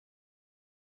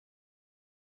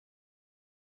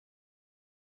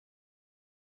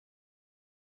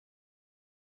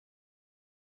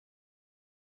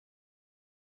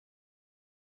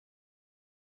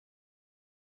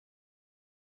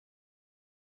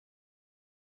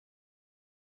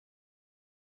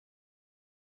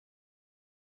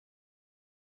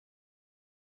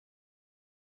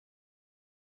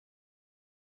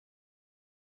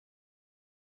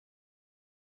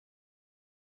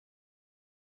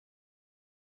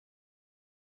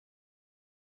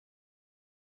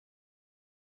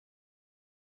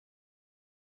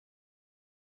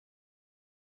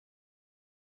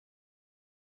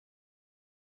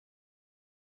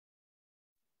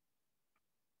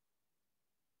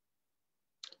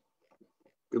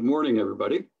Good morning,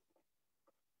 everybody.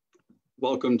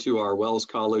 Welcome to our Wells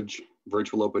College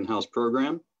Virtual Open House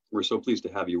program. We're so pleased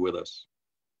to have you with us.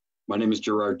 My name is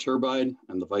Gerard Turbide.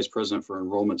 I'm the Vice President for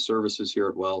Enrollment Services here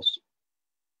at Wells.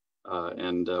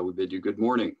 We bid you good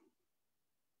morning.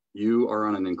 You are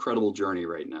on an incredible journey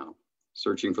right now,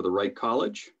 searching for the right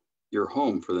college, your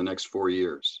home for the next 4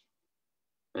 years,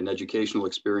 an educational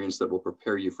experience that will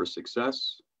prepare you for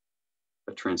success,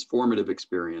 a transformative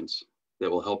experience that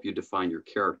will help you define your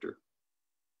character,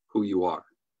 who you are,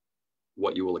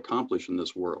 what you will accomplish in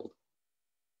this world,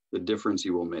 the difference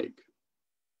you will make.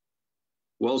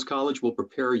 Wells College will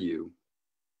prepare you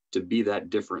to be that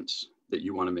difference that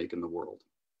you want to make in the world.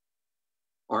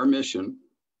 Our mission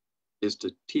is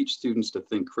to teach students to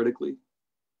think critically,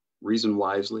 reason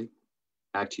wisely,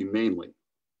 act humanely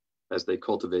as they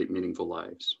cultivate meaningful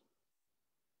lives.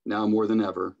 Now more than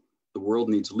ever, the world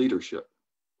needs leadership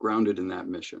grounded in that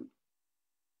mission,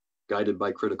 guided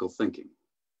by critical thinking,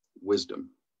 wisdom,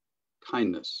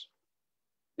 kindness,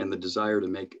 and the desire to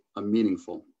make a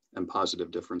meaningful and positive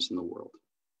difference in the world.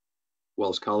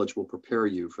 Wells College will prepare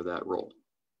you for that role.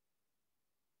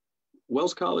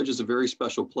 Wells College is a very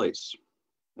special place,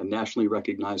 a nationally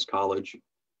recognized college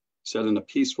set in a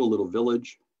peaceful little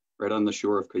village right on the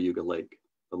shore of Cayuga Lake,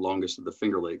 the longest of the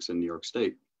Finger Lakes in New York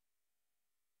State.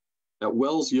 At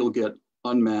Wells, you'll get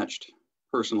unmatched,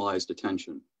 personalized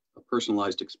attention, a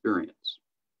personalized experience.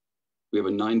 We have a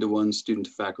 9-to-1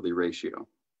 student-to-faculty ratio.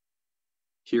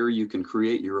 Here you can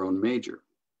create your own major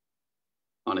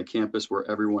on a campus where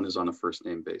everyone is on a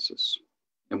first-name basis,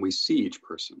 and we see each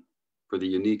person for the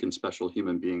unique and special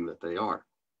human being that they are.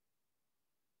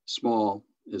 Small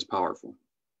is powerful.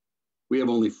 We have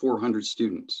only 400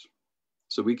 students,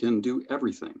 so we can do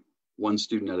everything one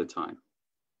student at a time.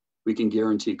 We can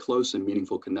guarantee close and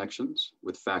meaningful connections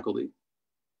with faculty.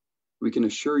 We can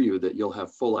assure you that you'll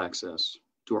have full access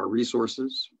to our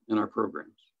resources and our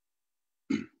programs.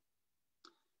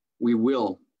 We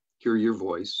will hear your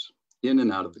voice in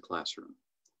and out of the classroom.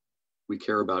 We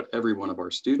care about every one of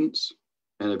our students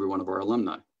and every one of our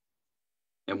alumni.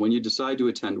 And when you decide to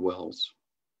attend Wells,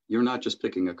 you're not just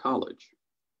picking a college,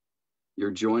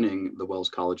 you're joining the Wells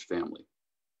College family.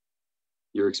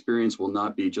 Your experience will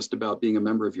not be just about being a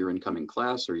member of your incoming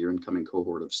class or your incoming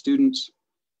cohort of students,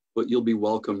 but you'll be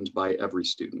welcomed by every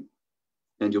student.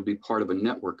 And you'll be part of a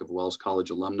network of Wells College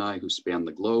alumni who span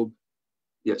the globe,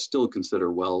 yet still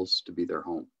consider Wells to be their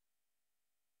home.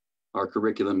 Our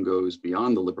curriculum goes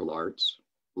beyond the liberal arts,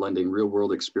 blending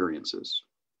real-world experiences.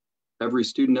 Every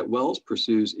student at Wells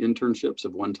pursues internships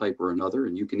of one type or another,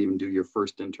 and you can even do your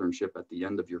first internship at the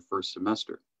end of your first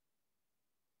semester.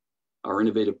 Our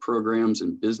innovative programs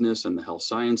in business and the health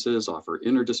sciences offer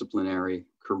interdisciplinary,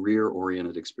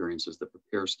 career-oriented experiences that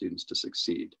prepare students to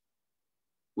succeed.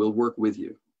 We'll work with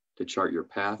you to chart your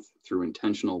path through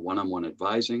intentional one-on-one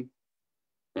advising.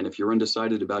 And if you're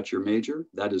undecided about your major,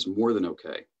 that is more than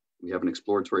okay. We have an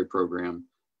exploratory program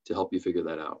to help you figure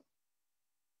that out.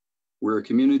 We're a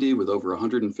community with over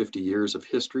 150 years of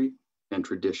history and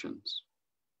traditions,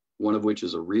 one of which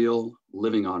is a real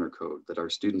living honor code that our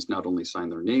students not only sign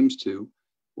their names to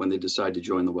when they decide to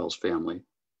join the Wells family,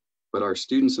 but our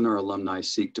students and our alumni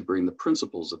seek to bring the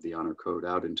principles of the honor code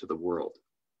out into the world.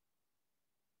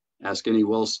 Ask any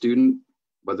Wells student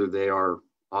whether they are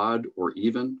odd or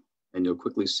even, and you'll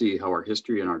quickly see how our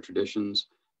history and our traditions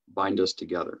bind us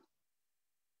together.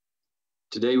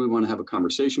 Today, we want to have a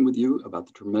conversation with you about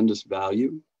the tremendous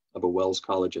value of a Wells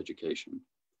College education,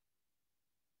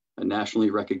 a nationally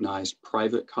recognized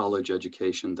private college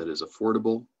education that is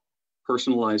affordable,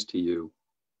 personalized to you,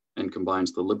 and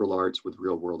combines the liberal arts with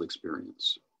real-world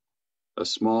experience. A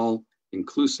small,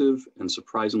 inclusive, and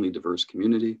surprisingly diverse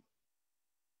community,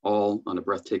 all on a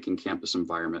breathtaking campus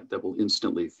environment that will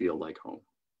instantly feel like home.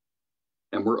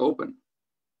 And we're open.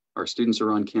 Our students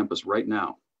are on campus right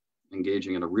now,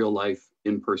 engaging in a real-life,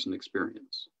 in-person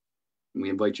experience. And we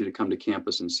invite you to come to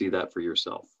campus and see that for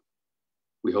yourself.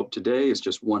 We hope today is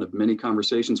just one of many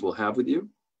conversations we'll have with you,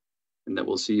 and that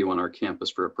we'll see you on our campus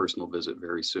for a personal visit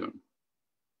very soon.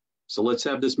 So let's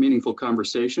have this meaningful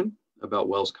conversation about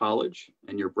Wells College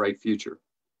and your bright future.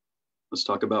 Let's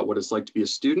talk about what it's like to be a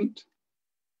student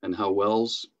and how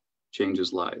Wells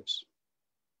changes lives.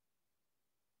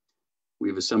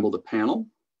 We've assembled a panel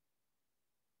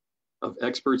of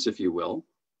experts, if you will,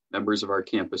 members of our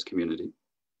campus community.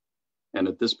 And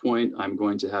at this point, I'm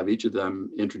going to have each of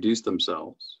them introduce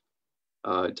themselves,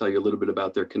 tell you a little bit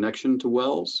about their connection to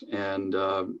Wells, and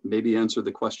maybe answer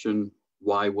the question,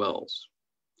 why Wells?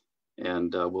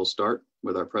 And we'll start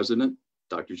with our president,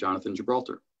 Dr. Jonathan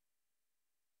Gibraltar.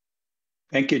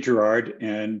 Thank you, Gerard.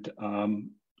 And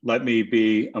Let me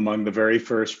be among the very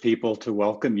first people to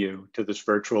welcome you to this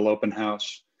virtual open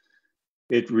house.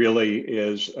 It really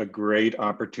is a great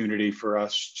opportunity for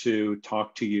us to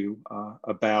talk to you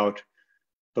about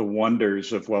the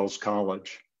wonders of Wells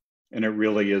College. And it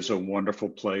really is a wonderful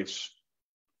place.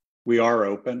 We are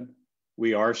open,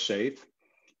 we are safe,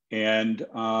 and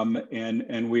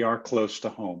we are close to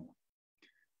home.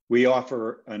 We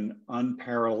offer an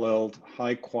unparalleled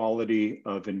high quality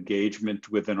of engagement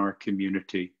within our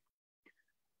community.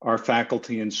 Our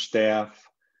faculty and staff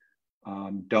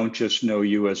don't just know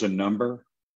you as a number.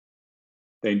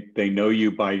 They know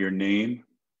you by your name,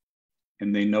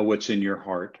 and they know what's in your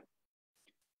heart.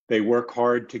 They work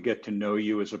hard to get to know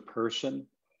you as a person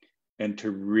and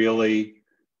to really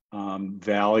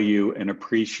value and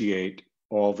appreciate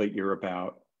all that you're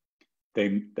about.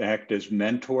 They act as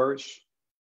mentors,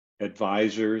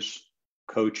 advisors,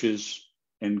 coaches,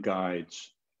 and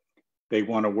guides. They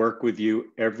want to work with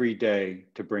you every day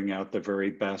to bring out the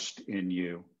very best in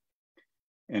you.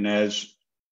 And as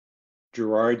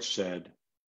Gerard said,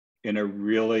 in a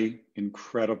really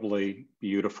incredibly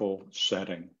beautiful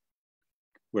setting.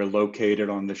 We're located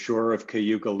on the shore of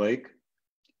Cayuga Lake.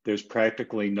 There's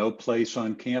practically no place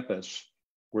on campus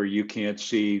where you can't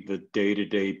see the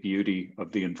day-to-day beauty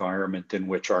of the environment in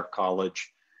which our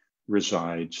college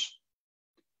resides.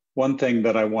 One thing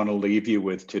that I want to leave you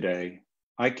with today,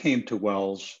 I came to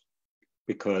Wells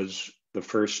because the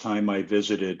first time I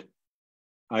visited,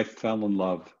 I fell in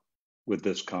love with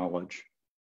this college.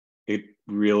 It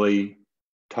really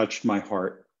touched my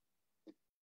heart.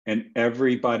 And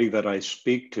everybody that I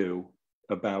speak to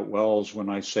about Wells, when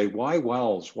I say, why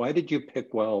Wells? Why did you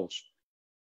pick Wells?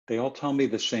 They all tell me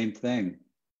the same thing.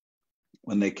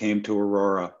 When they came to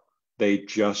Aurora, they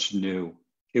just knew.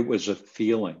 It was a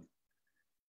feeling.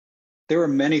 There are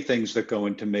many things that go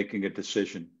into making a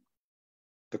decision.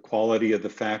 The quality of the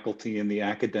faculty in the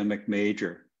academic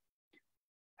major,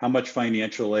 how much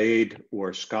financial aid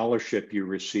or scholarship you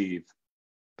receive,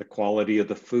 the quality of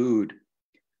the food,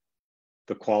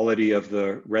 the quality of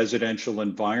the residential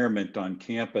environment on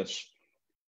campus.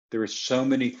 There are so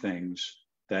many things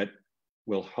that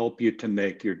will help you to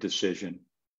make your decision.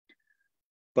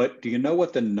 But do you know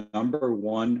what the number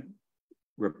one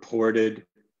reported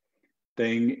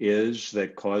thing is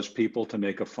that caused people to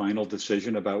make a final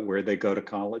decision about where they go to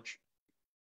college?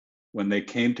 When they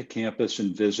came to campus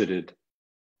and visited,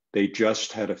 they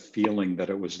just had a feeling that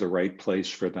it was the right place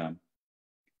for them.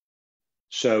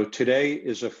 So today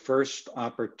is a first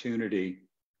opportunity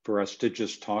for us to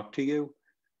just talk to you.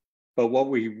 But what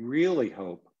we really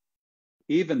hope,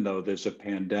 even though there's a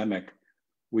pandemic,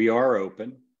 we are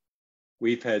open.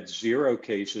 We've had 0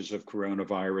 cases of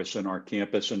coronavirus in our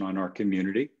campus and on our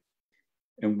community.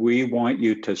 And we want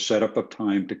you to set up a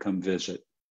time to come visit,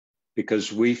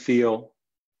 because we feel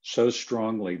so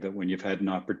strongly that when you've had an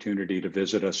opportunity to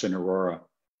visit us in Aurora,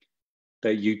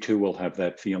 that you too will have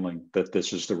that feeling that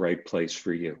this is the right place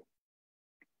for you.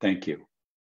 Thank you.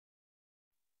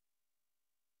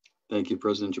 Thank you,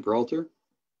 President Gibraltar.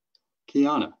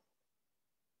 Kiana.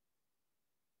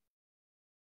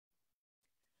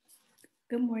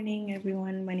 Good morning,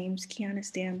 everyone. My name is Kiana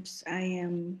Stamps. I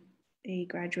am a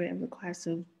graduate of the class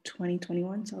of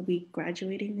 2021, so I'll be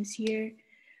graduating this year.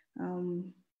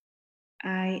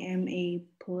 I am a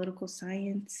political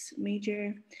science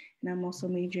major, and I'm also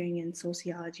majoring in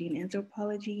sociology and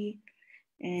anthropology.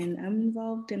 And I'm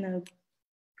involved in a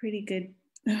pretty good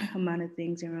amount of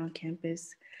things around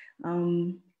campus.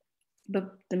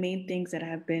 But the main things that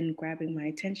have been grabbing my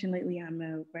attention lately, I'm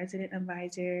a resident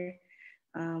advisor.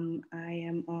 I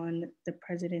am on the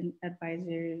President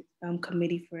Advisor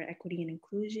Committee for Equity and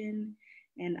Inclusion,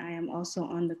 and I am also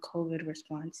on the COVID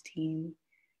response team.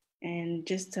 And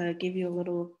just to give you a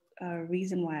little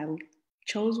reason why I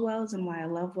chose Wells and why I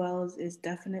love Wells is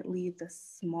definitely the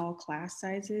small class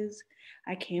sizes.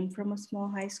 I came from a small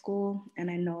high school, and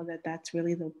I know that that's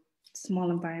really the small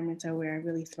environments are where I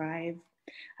really thrive.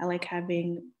 I like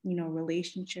having,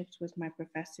 relationships with my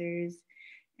professors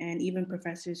and even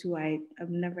professors who I have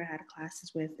never had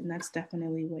classes with. And that's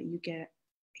definitely what you get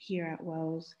here at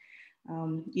Wells.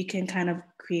 You can kind of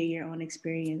create your own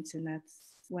experience, and that's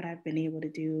what I've been able to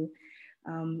do.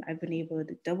 I've been able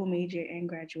to double major and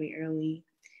graduate early,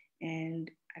 and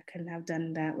I couldn't have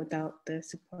done that without the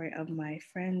support of my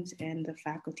friends and the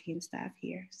faculty and staff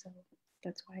here. So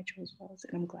that's why I chose Wells,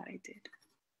 and I'm glad I did.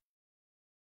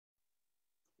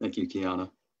 Thank you,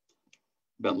 Kiana.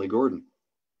 Bentley Gordon.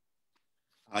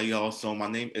 Hi, y'all. So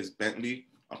my name is Bentley.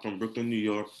 I'm from Brooklyn, New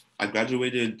York. I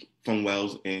graduated from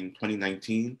Wells in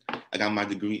 2019. I got my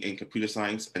degree in computer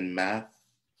science and math.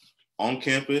 On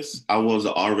campus, I was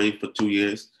an RA for 2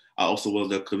 years. I also was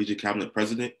the collegiate cabinet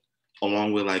president,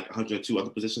 along with like 102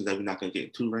 other positions that we're not gonna get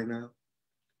into right now.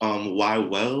 Why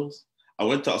Wells? I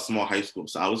went to a small high school,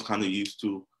 so I was kind of used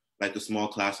to like the small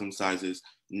classroom sizes,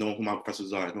 knowing who my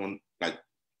professors are, knowing like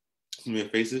familiar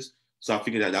faces. So I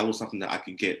figured that that was something that I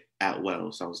could get at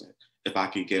Wells. So I was like, if I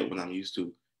could get what I'm used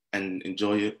to and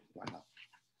enjoy it, why not?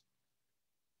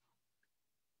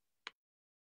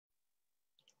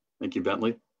 Thank you,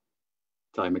 Bentley.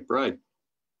 Ty McBride.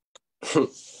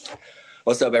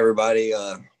 What's up, everybody?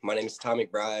 My name is Ty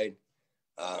McBride.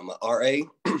 I'm an RA.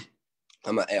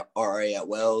 I'm an RA at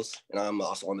Wells, and I'm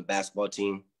also on the basketball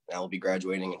team. I will be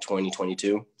graduating in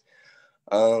 2022.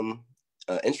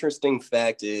 Interesting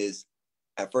fact is,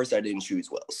 at first I didn't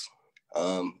choose Wells.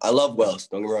 I love Wells.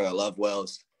 Don't get me wrong, I love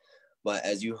Wells. But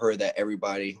as you heard that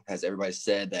everybody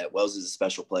said that Wells is a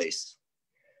special place.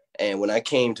 And when I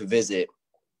came to visit,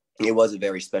 it was a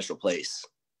very special place.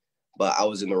 But I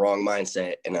was in the wrong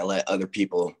mindset, and I let other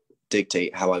people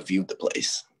dictate how I viewed the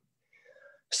place.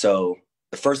 So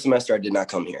the first semester I did not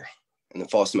come here, and the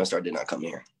fall semester I did not come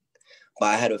here. But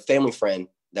I had a family friend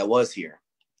that was here,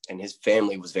 and his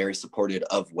family was very supportive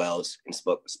of Wells and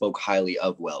spoke highly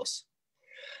of Wells.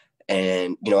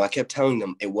 And, you know, I kept telling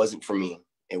them it wasn't for me.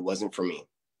 It wasn't for me.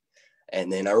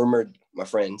 And then I remembered my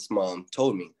friend's mom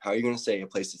told me, how are you going to say a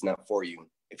place is not for you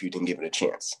if you didn't give it a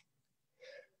chance?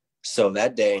 So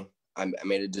that day, I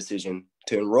made a decision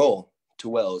to enroll to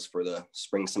Wells for the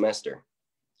spring semester.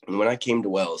 And when I came to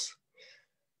Wells,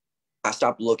 I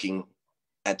stopped looking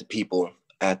at the people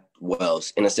at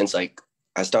Wells. In a sense, like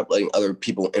I stopped letting other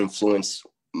people influence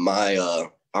my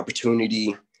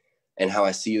opportunity and how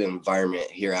I see the environment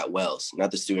here at Wells,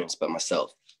 not the students, but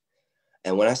myself.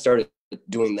 And when I started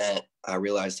doing that, I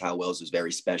realized how Wells was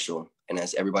very special. And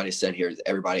as everybody said here,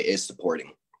 everybody is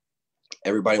supporting.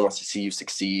 Everybody wants to see you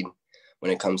succeed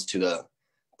when it comes to the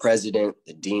president,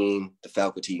 the dean, the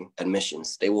faculty,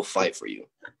 admissions. They will fight for you.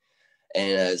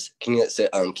 And as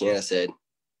Kenyatta said,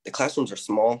 the classrooms are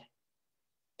small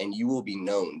and you will be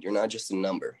known. You're not just a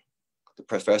number. The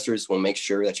professors will make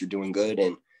sure that you're doing good.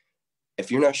 And if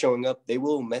you're not showing up, they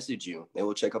will message you. They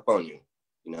will check up on you,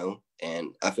 you know?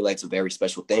 And I feel like it's a very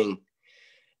special thing.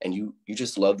 And you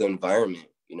just love the environment.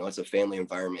 You know, it's a family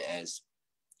environment, as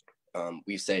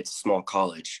we say, it's a small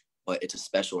college, but it's a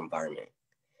special environment.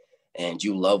 And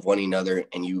you love one another,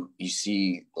 and you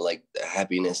see like the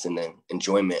happiness and the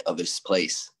enjoyment of this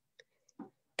place.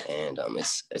 And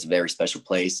it's a very special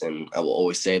place, and I will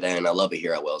always say that, and I love it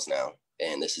here at Wells now.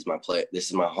 And this is my this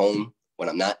is my home when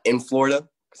I'm not in Florida,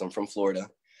 because I'm from Florida,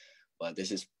 but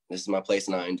this is my place,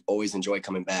 and I always enjoy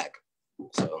coming back.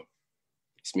 So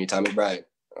it's me, Ty McBride.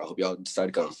 I hope y'all decide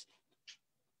to come.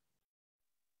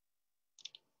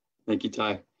 Thank you,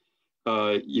 Ty.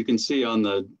 You can see on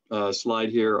the slide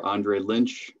here, Andre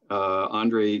Lynch.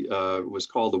 Andre was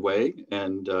called away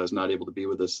and is not able to be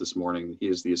with us this morning. He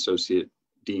is the Associate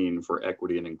Dean for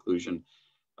Equity and Inclusion.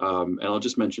 And I'll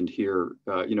just mention here,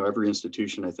 you know, every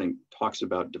institution, I think, talks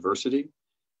about diversity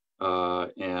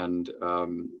and,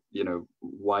 you know,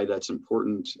 why that's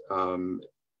important.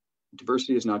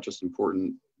 Diversity is not just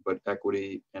important, but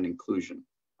equity and inclusion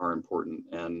are important.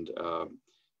 And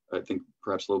I think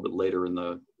perhaps a little bit later in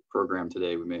the program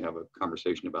today, we may have a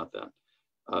conversation about that.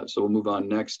 So we'll move on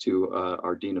next to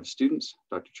our Dean of Students,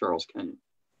 Dr. Charles Kenyon.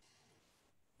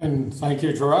 And thank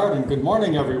you, Gerard, and good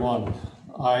morning, everyone.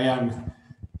 I am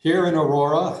here in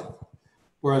Aurora,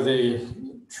 where the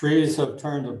trees have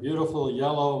turned a beautiful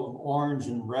yellow, orange,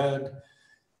 and red.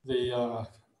 The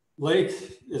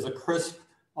lake is a crisp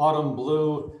autumn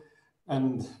blue,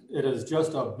 and it is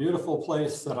just a beautiful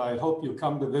place that I hope you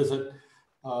come to visit.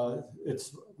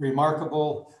 It's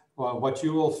remarkable what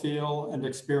you will feel and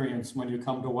experience when you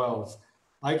come to Wells.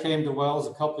 I came to Wells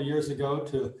a couple of years ago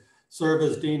to serve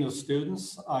as Dean of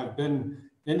Students. I've been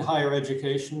in higher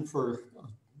education for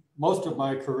most of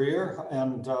my career,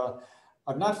 and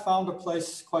I've not found a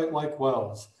place quite like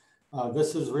Wells.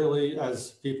 This is really,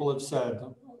 as people have said,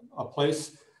 a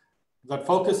place that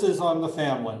focuses on the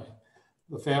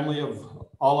family of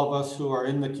all of us who are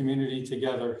in the community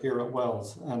together here at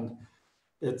Wells. And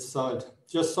it's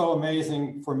just so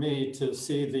amazing for me to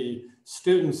see the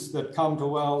students that come to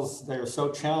Wells. They are so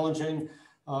challenging,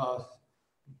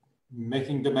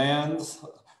 making demands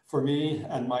for me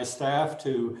and my staff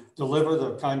to deliver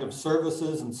the kind of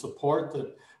services and support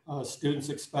that students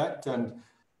expect. And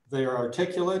they are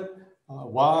articulate,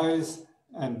 wise,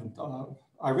 and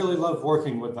I really love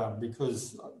working with them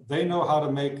because they know how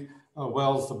to make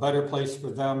Wells a better place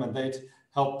for them, and they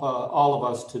help all of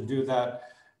us to do that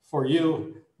for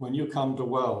you when you come to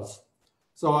Wells.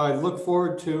 So I look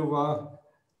forward to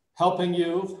helping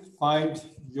you find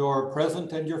your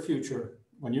present and your future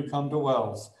when you come to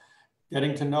Wells.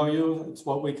 Getting to know you, it's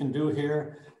what we can do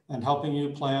here, and helping you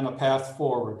plan a path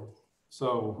forward.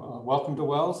 So welcome to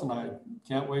Wells, and I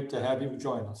can't wait to have you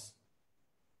join us.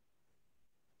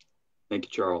 Thank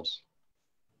you, Charles.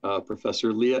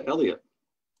 Professor Leah Elliott.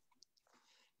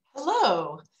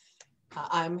 Hello,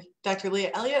 I'm Dr.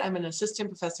 Leah Elliott. I'm an assistant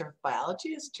professor of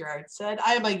biology, as Gerard said.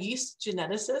 I am a yeast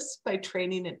geneticist by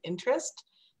training and interest.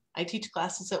 I teach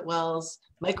classes at Wells,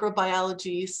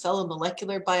 microbiology, cell and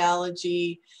molecular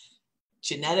biology,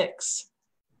 genetics,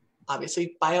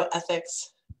 obviously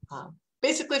bioethics.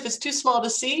 Basically, if it's too small to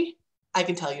see, I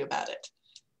can tell you about it.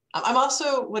 I'm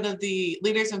also one of the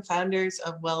leaders and founders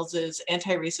of Wells's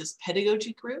anti-racist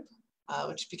pedagogy group,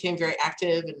 which became very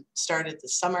active and started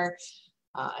this summer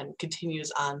and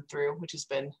continues on through, which has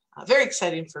been very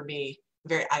exciting for me,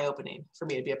 very eye-opening for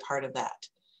me to be a part of that.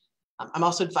 I'm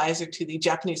also advisor to the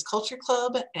Japanese Culture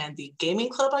Club and the Gaming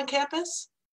Club on campus.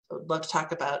 So I'd love to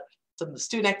talk about some of the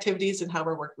student activities and how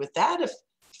we're working with that if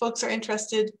folks are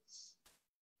interested.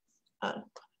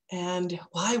 And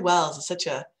why Wells is such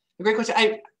a great question.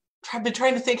 I've been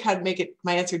trying to think how to make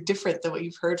my answer different than what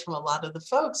you've heard from a lot of the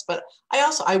folks, but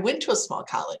I went to a small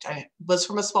college. I was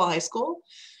from a small high school,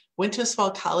 went to a small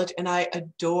college, and I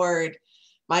adored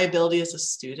my ability as a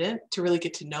student to really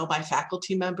get to know my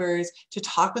faculty members, to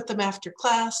talk with them after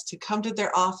class, to come to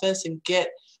their office and get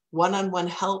one-on-one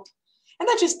help, and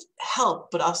not just help,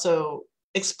 but also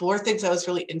explore things I was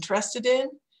really interested in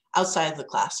outside of the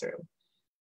classroom.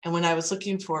 And when I was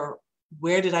looking for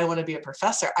where did I want to be a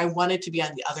professor, I wanted to be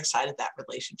on the other side of that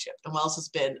relationship. And Wells has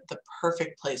been the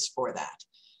perfect place for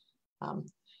that.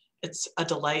 It's a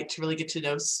delight to really get to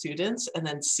know students and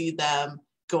then see them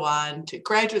go on to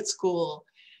graduate school,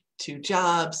 to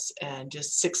jobs, and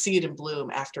just succeed and bloom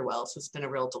after Wells. It's been a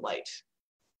real delight.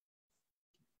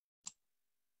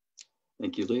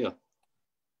 Thank you, Leah.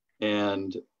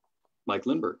 And Mike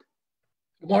Lindberg.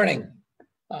 Good morning.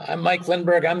 I'm Mike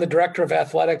Lindberg. I'm the Director of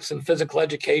Athletics and Physical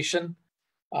Education.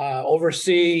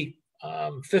 Oversee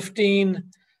 15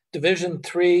 Division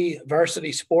III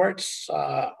varsity sports,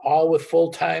 all with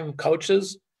full-time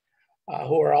coaches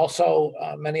who are also,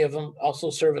 many of them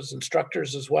also serve as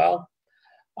instructors as well.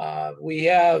 I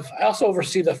also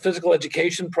oversee the physical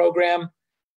education program.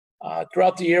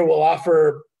 Throughout the year, we'll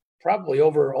offer probably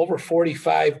over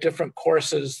 45 different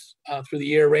courses through the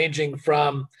year, ranging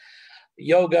from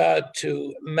yoga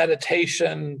to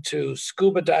meditation to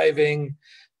scuba diving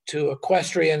to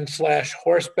equestrian /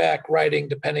 horseback riding,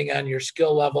 depending on your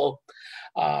skill level.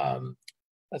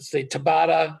 Let's see,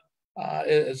 Tabata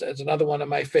is another one of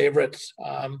my favorites.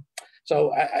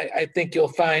 So I think you'll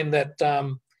find that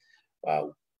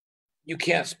you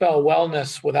can't spell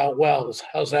wellness without Wells.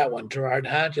 How's that one, Gerard?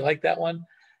 Huh? Do you like that one?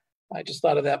 I just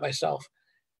thought of that myself.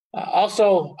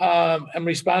 Also, I'm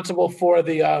responsible for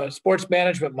the sports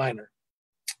management minor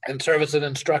and serve as an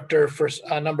instructor for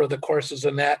a number of the courses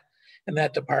in that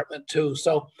department too.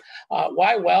 So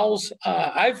why Wells?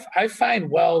 I find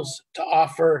Wells to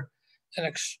offer an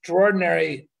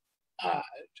extraordinary,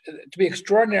 to be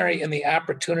extraordinary in the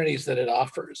opportunities that it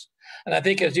offers. And I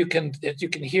think as you can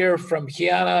hear from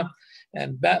Kiana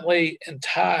and Bentley and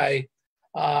Ty,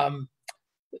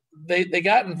 they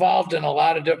got involved in a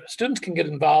lot of different, students can get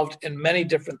involved in many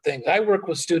different things. I work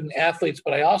with student athletes,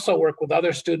 but I also work with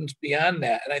other students beyond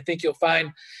that. And I think you'll find,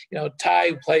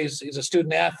 Ty he's a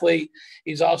student athlete.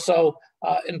 He's also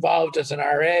involved as an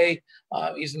RA.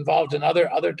 He's involved in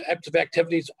other types of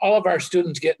activities. All of our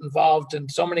students get involved in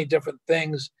so many different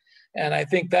things. And I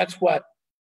think that's what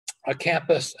a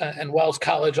campus and Wells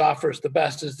College offers the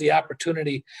best, is the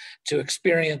opportunity to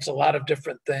experience a lot of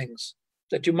different things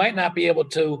that you might not be able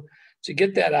to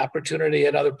get that opportunity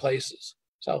at other places.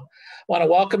 So I want to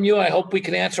welcome you. I hope we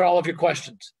can answer all of your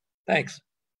questions. Thanks.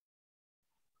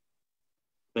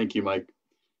 Thank you, Mike.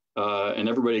 And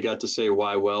everybody got to say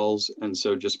why Wells. And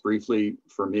so just briefly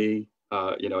for me,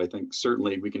 I think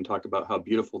certainly we can talk about how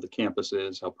beautiful the campus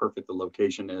is, how perfect the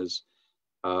location is.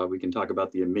 We can talk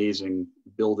about the amazing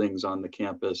buildings on the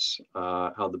campus,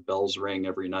 how the bells ring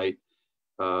every night.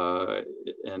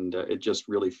 And it just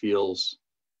really feels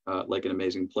like an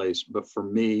amazing place. But for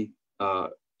me,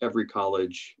 every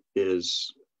college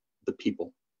is the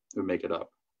people who make it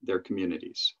up, their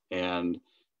communities. And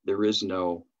there is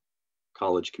no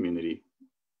college community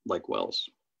like Wells.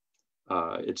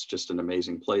 It's just an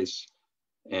amazing place.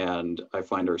 And I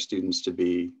find our students to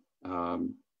be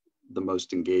the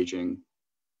most engaging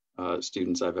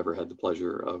students I've ever had the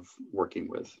pleasure of working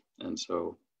with. And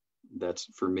so that's,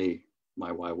 for me,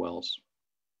 my why Wells.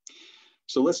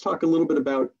 So let's talk a little bit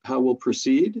about how we'll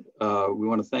proceed. We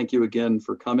want to thank you again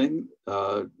for coming.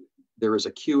 There is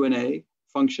a Q&A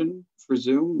function for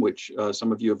Zoom, which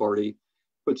some of you have already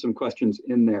put some questions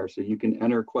in there. So you can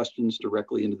enter questions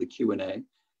directly into the Q&A,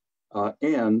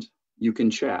 and you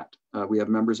can chat. We have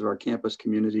members of our campus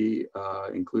community,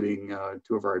 including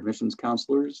 2 of our admissions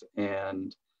counselors,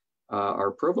 and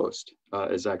our provost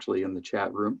is actually in the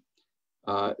chat room.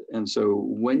 And so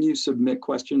when you submit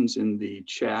questions in the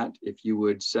chat, if you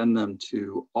would send them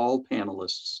to all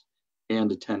panelists and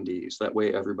attendees, that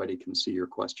way everybody can see your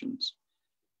questions.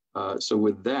 So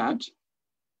with that,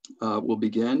 we'll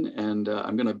begin, and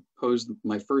I'm going to pose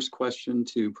my first question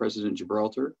to President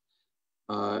Gibraltar.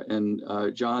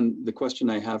 John, the question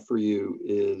I have for you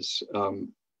is,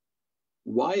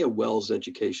 why a WELS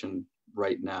education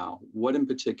right now? What in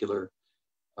particular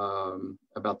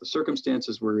about the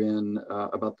circumstances we're in,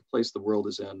 about the place the world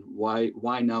is in,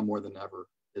 why now more than ever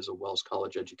is a WELS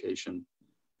college education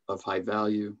of high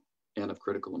value and of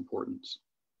critical importance?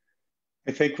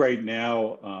 I think right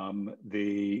now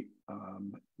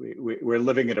we're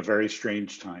living at a very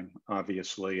strange time,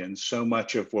 obviously, and so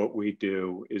much of what we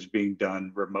do is being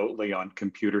done remotely on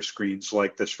computer screens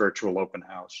like this virtual open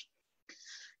house.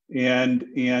 And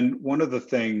one of the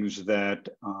things that,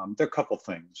 there are a couple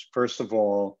things. First of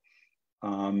all,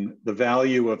 the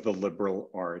value of the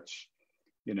liberal arts,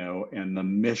 and the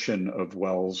mission of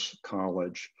WELS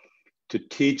College to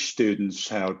teach students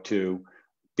how to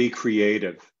be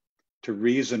creative, to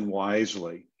reason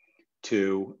wisely,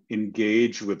 to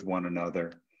engage with one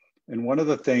another. And one of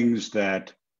the things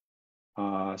that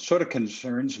sort of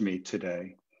concerns me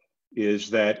today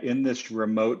is that in this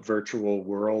remote virtual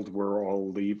world we're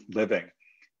all living,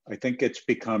 I think it's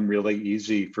become really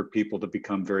easy for people to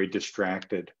become very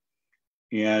distracted.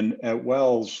 And at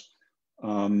WELS,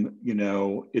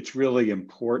 it's really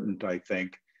important, I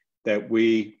think, that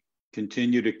we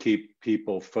continue to keep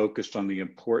people focused on the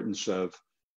importance of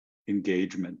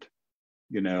engagement,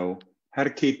 how to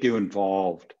keep you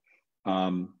involved,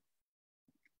 how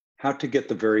to get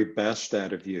the very best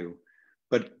out of you.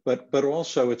 But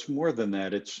also it's more than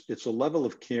that. It's a level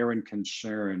of care and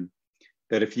concern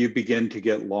that if you begin to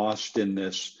get lost in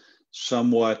this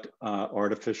somewhat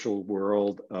artificial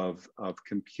world of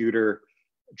computer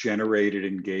generated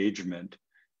engagement,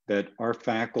 that our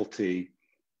faculty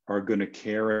are going to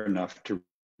care enough to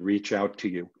reach out to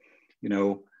you.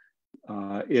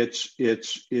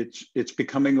 It's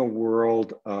becoming a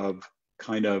world of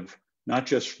kind of not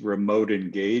just remote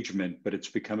engagement, but it's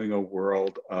becoming a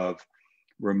world of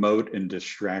remote and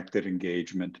distracted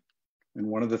engagement. And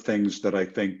one of the things that I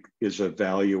think is of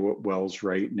value at WELS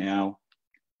right now,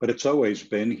 but it's always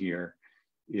been here,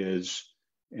 is,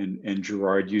 and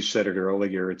Gerard, you said it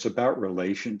earlier, it's about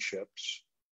relationships.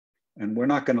 And we're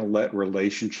not going to let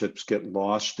relationships get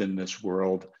lost in this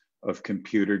world of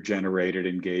computer generated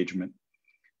engagement.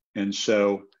 And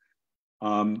so,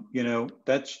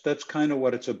 that's kind of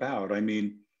what it's about. I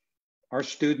mean, our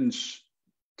students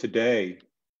today,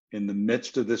 in the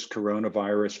midst of this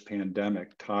coronavirus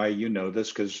pandemic, Ty, you know this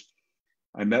because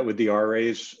I met with the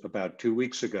RAs about 2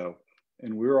 weeks ago,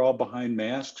 and we were all behind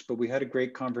masks, but we had a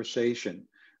great conversation.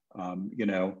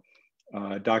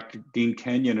 Dr. Dean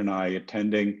Kenyon and I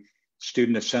attending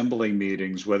student assembly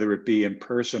meetings, whether it be in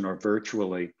person or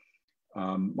virtually.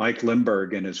 Mike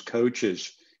Lindberg and his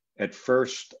coaches at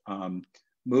first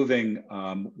moving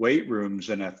weight rooms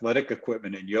and athletic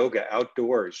equipment and yoga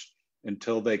outdoors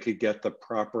until they could get the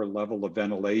proper level of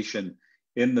ventilation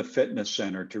in the fitness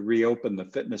center, to reopen the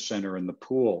fitness center and the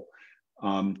pool.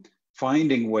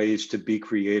 Finding ways to be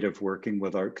creative,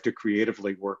 to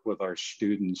creatively work with our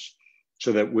students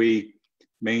so that we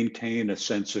maintain a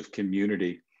sense of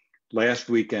community. Last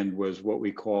weekend was what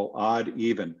we call odd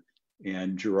even.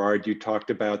 And Gerard, you talked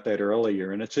about that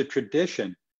earlier. And it's a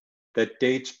tradition that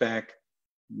dates back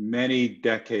many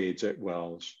decades at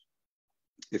WELS.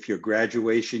 If your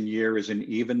graduation year is an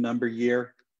even number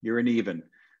year, you're an even.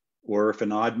 Or if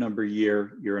an odd number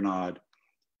year, you're an odd.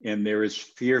 And there is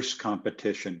fierce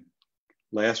competition.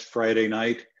 Last Friday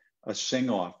night, a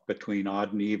sing-off between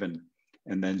odd and even.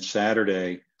 And then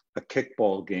Saturday, a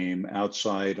kickball game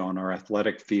outside on our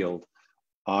athletic field,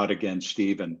 odd against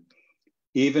even.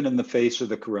 Even in the face of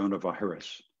the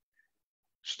coronavirus,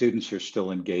 students are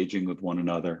still engaging with one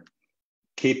another,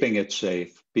 keeping it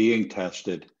safe, being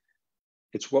tested.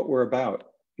 It's what we're about,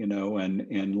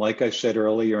 and like I said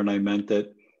earlier, and I meant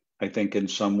it, I think in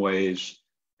some ways,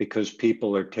 because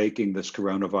people are taking this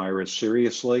coronavirus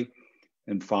seriously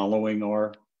and following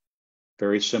our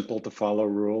very simple to follow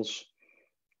rules,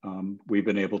 we've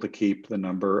been able to keep the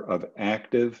number of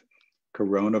active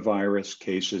coronavirus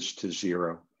cases to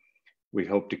 0. We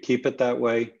hope to keep it that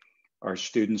way. Our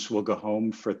students will go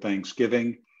home for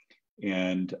Thanksgiving,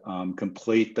 and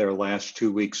complete their last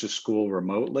 2 weeks of school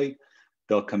remotely.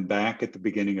 They'll come back at the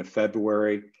beginning of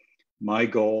February. My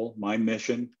goal, my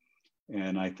mission,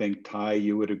 and I think Ty,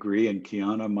 you would agree, and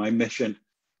Kiana, my mission,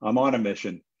 I'm on a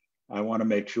mission. I want to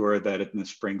make sure that in the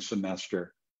spring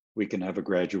semester, we can have a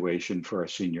graduation for our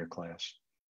senior class.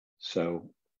 So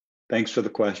thanks for the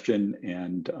question,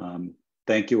 and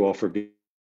thank you all for being.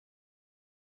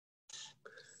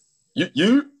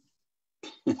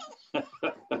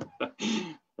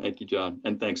 Thank you, John,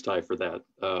 and thanks, Ty, for that.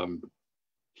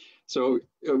 So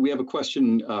we have a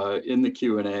question in the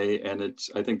Q&A, and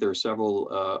I think there are several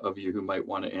of you who might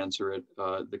want to answer it.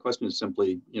 The question is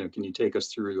simply, can you take us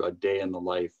through a day in the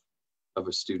life of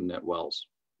a student at Wells?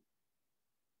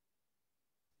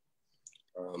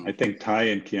 I think Ty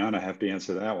and Kiana have to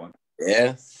answer that one.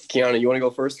 Yeah, Kiana, you want to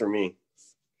go first or me?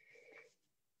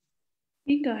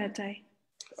 You can go ahead, Ty.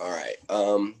 All right.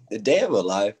 The day in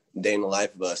the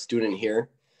life of a student here,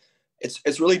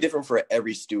 it's really different for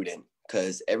every student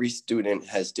because every student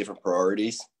has different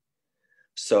priorities.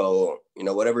 So,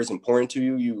 whatever is important to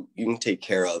you, you can take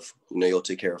care of, you'll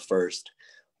take care of first.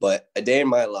 But a day in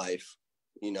my life,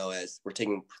 as we're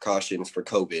taking precautions for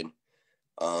COVID,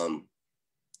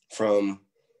 from,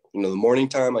 the morning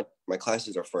time, my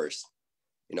classes are first.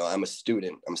 I'm a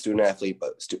student athlete,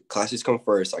 but classes come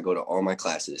first. I go to all my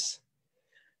classes.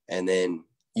 And then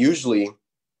usually you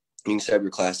can set up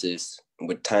your classes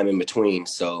with time in between.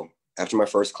 So after my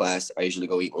first class, I usually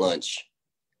go eat lunch.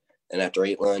 And after I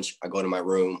eat lunch, I go to my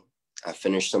room. I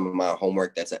finish some of my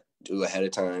homework that's due ahead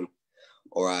of time,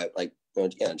 or I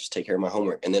just take care of my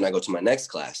homework. And then I go to my next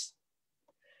class.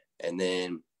 And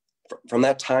then from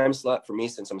that time slot for me,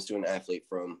 since I'm a student athlete,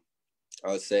 from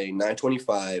I would say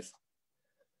 9:25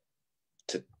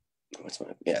 to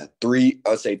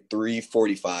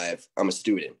 3:45, I'm a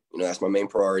student. That's my main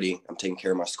priority. I'm taking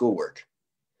care of my schoolwork.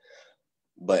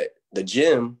 But the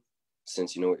gym,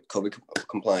 since COVID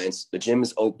compliance, the gym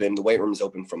is open. The weight room is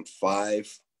open from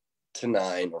 5 to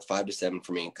 9 or 5 to 7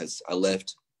 for me because I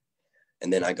lift,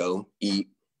 and then I go eat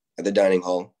at the dining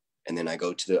hall, and then I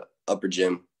go to the upper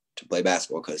gym to play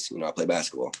basketball because I play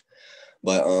basketball.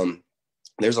 But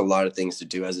there's a lot of things to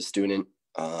do as a student.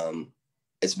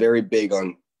 It's very big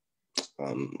on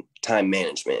time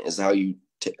management, is how you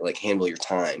handle your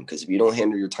time. Because if you don't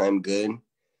handle your time good,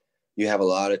 you have a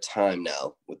lot of time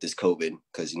now with this COVID,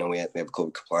 because we have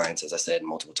COVID compliance, as I said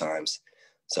multiple times.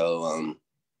 So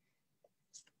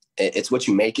it's what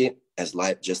you make it, as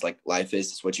life, just like life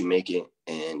is. It's what you make it,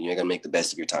 and you're gonna make the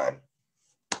best of your time.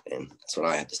 And that's what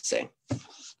I have to say.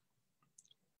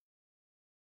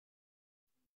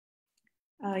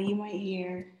 You might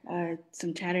hear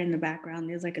some chatter in the background.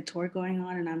 There's a tour going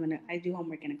on, and I do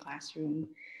homework in a classroom.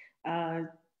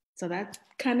 So that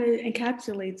kind of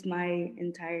encapsulates my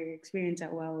entire experience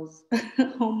at Wells,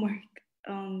 homework.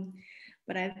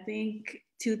 But I think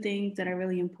two things that are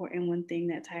really important. One thing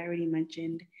that Ty already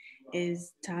mentioned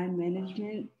is time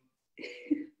management.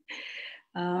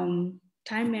 Time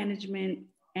management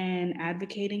and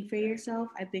advocating for yourself.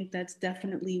 I think that's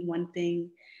definitely one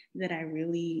thing that I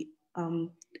really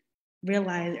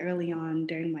realized early on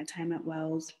during my time at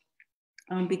Wells.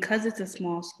 Because it's a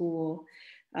small school,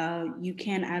 you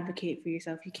can advocate for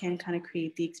yourself. You can kind of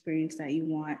create the experience that you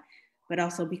want. But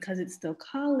also because it's still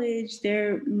college,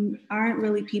 there aren't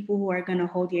really people who are going to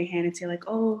hold your hand and say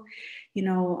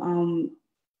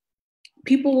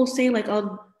people will say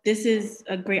oh, this is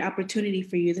a great opportunity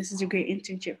for you. This is a great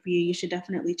internship for you. You should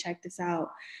definitely check this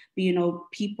out.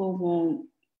 But, people won't,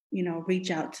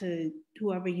 reach out to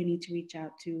whoever you need to reach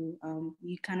out to.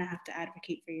 You kind of have to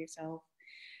advocate for yourself.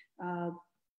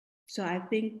 So I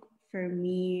think for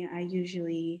me, I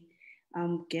usually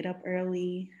get up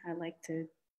early. I like to,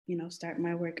 start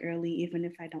my work early, even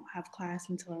if I don't have class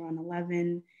until around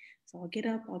 11. So I'll get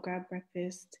up, I'll grab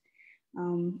breakfast.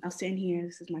 I'll sit in here.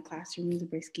 This is my classroom,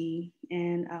 Zabriskie,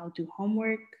 and I'll do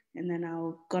homework, and then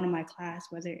I'll go to my class,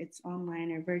 whether it's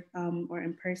online or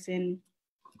in person.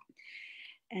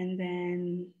 And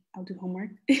then I'll do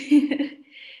homework.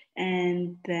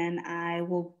 And then I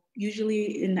will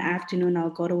usually in the afternoon, I'll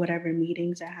go to whatever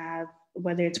meetings I have,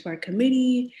 whether it's for a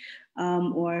committee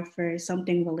or for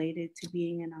something related to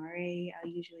being an RA. I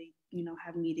usually,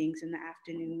 have meetings in the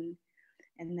afternoon,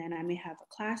 and then I may have a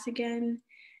class again,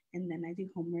 and then I do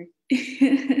homework.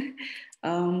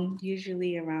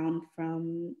 Usually around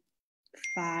from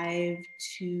 5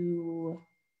 to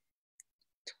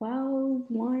 12,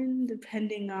 1,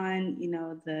 depending on,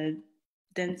 the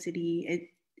density.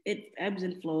 It ebbs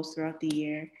and flows throughout the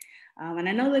year. And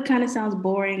I know that kind of sounds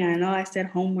boring. And I know I said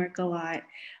homework a lot,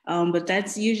 but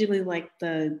that's usually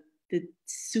the the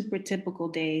super typical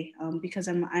day. Because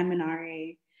I'm an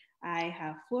RA, I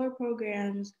have floor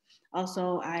programs.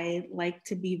 Also, I like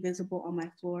to be visible on my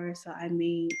floor, so I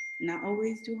may not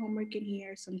always do homework in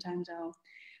here. Sometimes I'll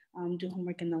do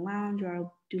homework in the lounge, or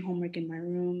I'll do homework in my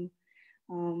room.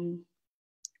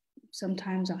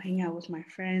 Sometimes I'll hang out with my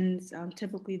friends.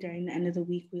 Typically during the end of the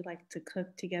week, we like to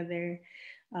cook together.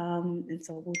 And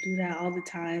so we'll do that all the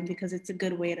time because it's a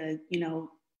good way to,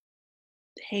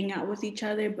 hang out with each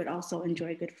other, but also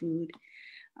enjoy good food.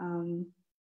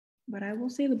 But I will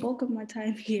say the bulk of my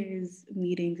time here is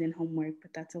meetings and homework,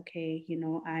 but that's okay.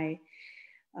 I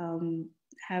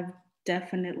have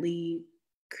definitely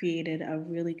created a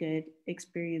really good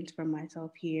experience for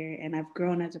myself here, and I've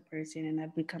grown as a person, and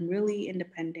I've become really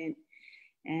independent.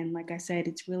 And like I said,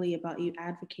 it's really about you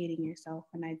advocating yourself,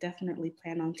 and I definitely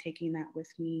plan on taking that with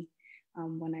me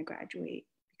when I graduate,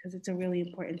 because it's a really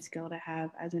important skill to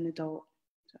have as an adult.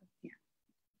 So yeah.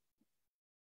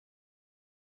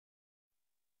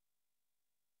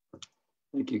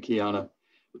 Thank you, Kiana.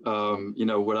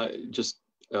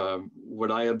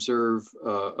 What I observe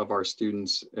of our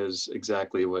students is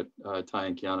exactly what Ty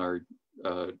and Kiana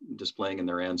are displaying in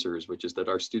their answers, which is that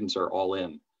our students are all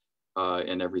in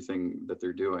everything that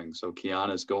they're doing. So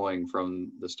Kiana's going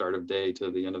from the start of day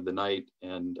to the end of the night.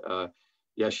 And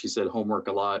yes, she said homework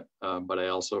a lot, but I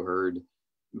also heard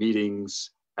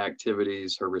meetings,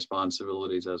 activities, her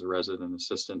responsibilities as a resident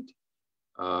assistant.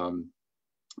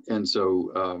 And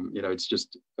so, it's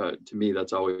just, to me,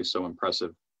 that's always so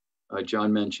impressive.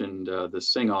 John mentioned the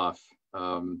sing-off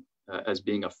as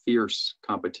being a fierce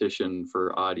competition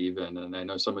for odd even. And I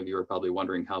know some of you are probably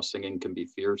wondering how singing can be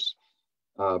fierce.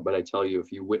 But I tell you,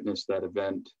 if you witness that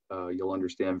event, you'll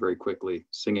understand very quickly,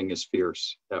 singing is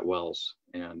fierce at Wells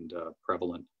and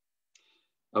prevalent.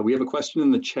 We have a question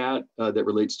in the chat that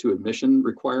relates to admission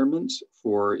requirements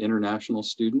for international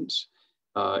students.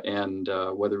 And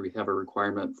whether we have a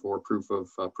requirement for proof of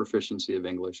proficiency of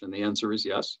English, and the answer is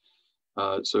yes.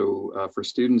 So for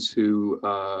students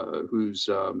whose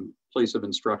place of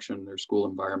instruction, their school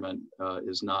environment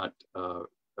is not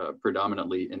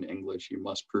predominantly in English, you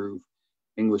must prove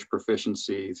English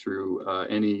proficiency through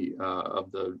any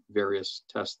of the various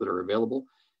tests that are available.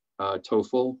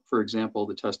 TOEFL, for example,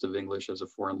 the test of English as a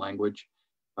foreign language,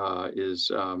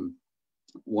 is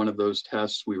one of those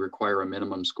tests. We require a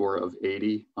minimum score of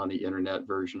 80 on the internet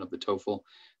version of the TOEFL,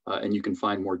 and you can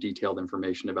find more detailed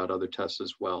information about other tests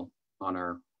as well on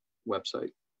our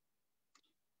website.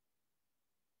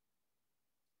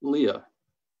 Leah,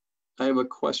 I have a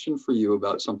question for you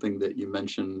about something that you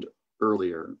mentioned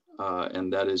earlier,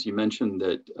 and that is, you mentioned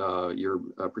that your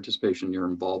participation, your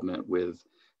involvement with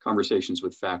conversations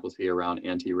with faculty around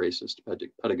anti-racist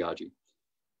pedagogy.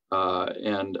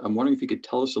 And I'm wondering if you could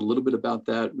tell us a little bit about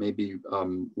that, maybe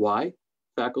why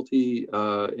faculty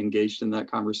engaged in that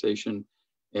conversation,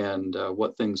 and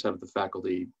what things have the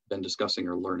faculty been discussing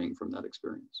or learning from that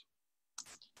experience?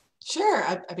 Sure,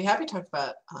 I'd be happy to talk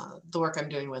about the work I'm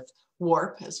doing with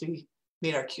WARP, as we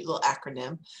made our cute little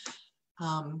acronym.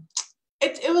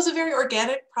 It was a very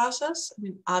organic process. I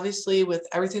mean, obviously, with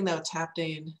everything that was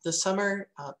happening this summer,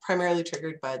 primarily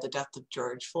triggered by the death of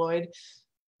George Floyd,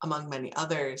 among many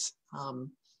others,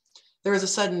 there was a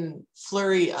sudden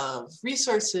flurry of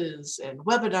resources and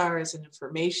webinars and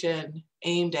information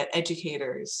aimed at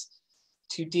educators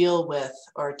to deal with,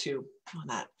 or to, well,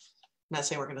 I'm not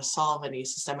saying we're going to solve any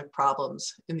systemic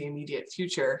problems in the immediate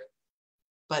future,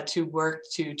 but to work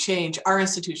to change our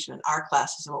institution and our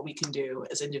classes and what we can do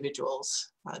as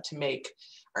individuals to make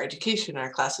our education and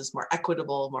our classes more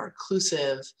equitable, more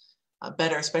inclusive,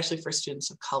 better, especially for students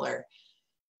of color.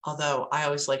 Although I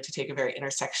always like to take a very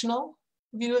intersectional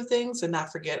view of things and not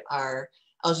forget our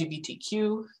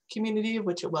LGBTQ community,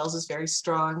 which at Wells is very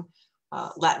strong,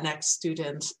 Latinx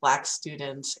students, Black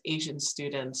students, Asian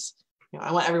students.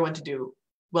 I want everyone to do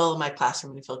well in my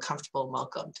classroom and feel comfortable and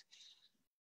welcomed.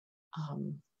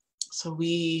 So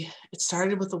it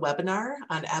started with a webinar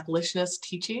on abolitionist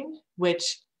teaching,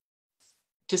 which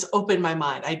just opened my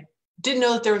mind. I didn't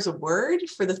know that there was a word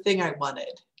for the thing I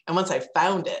wanted. And once I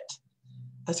found it,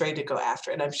 I was ready to go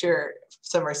after it. And I'm sure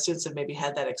some of our students have maybe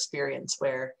had that experience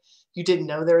where you didn't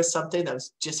know there was something that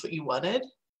was just what you wanted,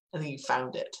 and then you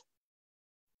found it.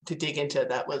 To dig into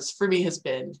that was, for me, has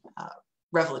been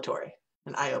revelatory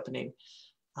and eye-opening.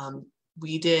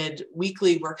 We did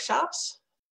weekly workshops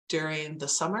during the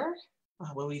summer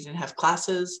when we didn't have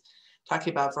classes,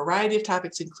 talking about a variety of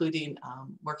topics, including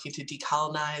working to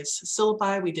decolonize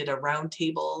syllabi. We did a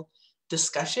roundtable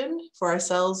discussion for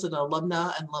ourselves and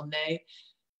alumna and alumnae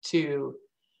to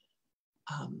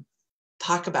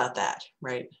talk about that,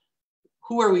 right?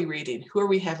 who are we reading? Who are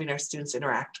we having our students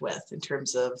interact with in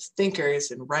terms of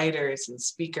thinkers and writers and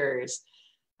speakers?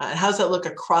 And how does that look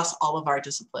across all of our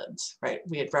disciplines, right?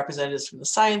 We had representatives from the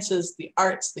sciences, the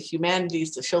arts, the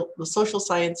humanities, the social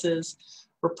sciences.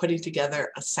 We're putting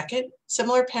together a second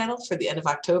similar panel for the end of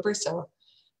October. So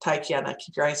Ty, Kiana,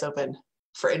 keep your eyes open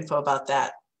for info about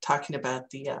that, talking about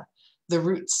the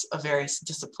roots of various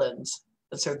disciplines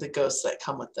and sort of the ghosts that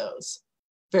come with those,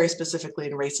 very specifically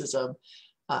in racism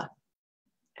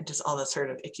and just all that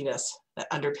sort of ickiness that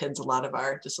underpins a lot of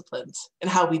our disciplines and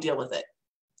how we deal with it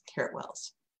here at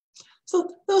Wells. So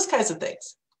those kinds of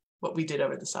things, what we did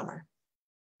over the summer.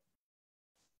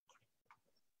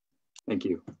 Thank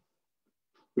you.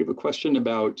 We have a question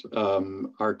about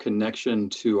our connection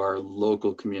to our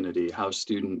local community, how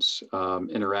students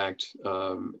interact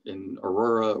in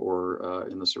Aurora or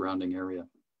in the surrounding area.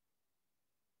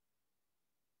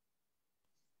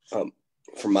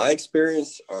 From my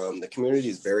experience, the community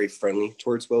is very friendly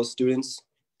towards Wells students.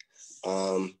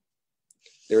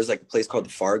 There's like a place called the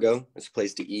Fargo. It's a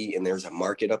place to eat, and there's a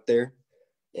market up there.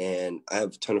 And I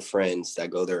have a ton of friends that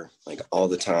go there like all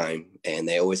the time, and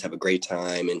they always have a great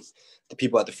time. And the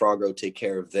people at the Fargo take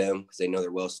care of them because they know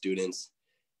they're Wells students.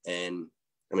 And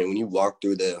I mean, when you walk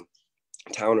through the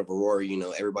town of Aurora, you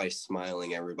know, everybody's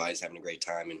smiling, everybody's having a great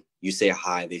time. And you say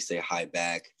hi, they say hi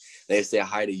back. They say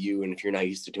hi to you. And if you're not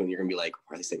used to doing it, you're gonna be like,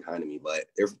 why are they saying hi to me? But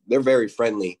they're very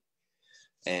friendly.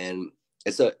 And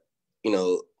it's a, you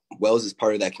know, Wells is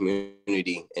part of that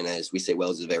community. And as we say,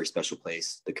 Wells is a very special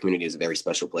place. The community is a very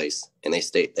special place. And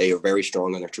they are very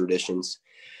strong on their traditions.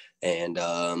 And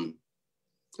I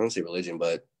don't say religion,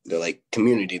 but they're like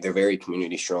community. They're very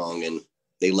community strong, and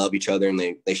they love each other, and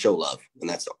they show love. And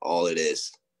that's all it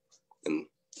is. And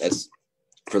that's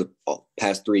for the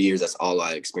past 3 years, that's all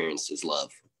I experienced is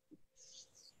love.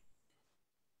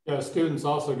 Yeah, students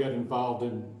also get involved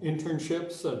in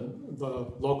internships in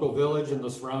the local village and the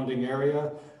surrounding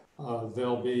area.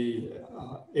 They'll be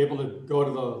able to go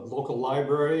to the local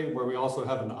library, where we also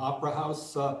have an opera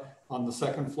house on the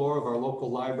second floor of our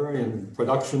local library, and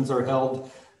productions are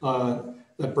held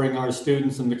that bring our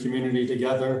students and the community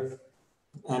together.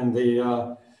 And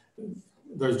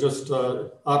there's just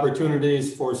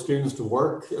opportunities for students to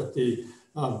work at the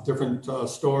different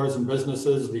stores and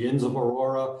businesses. The Inns of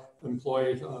Aurora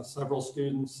employ several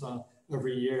students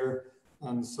every year.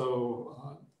 And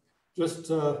so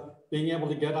just being able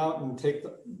to get out and take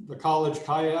the college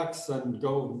kayaks and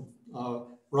go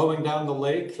rowing down the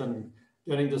lake and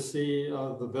getting to see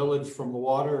the village from the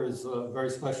water is a very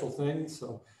special thing.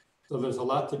 So there's a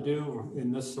lot to do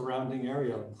in this surrounding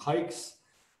area. Hikes,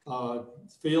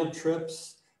 field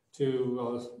trips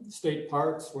to state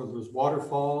parks where there's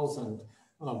waterfalls and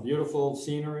beautiful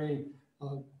scenery.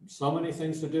 So many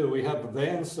things to do. We have a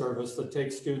van service that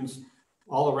takes students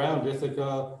all around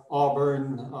Ithaca,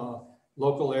 Auburn,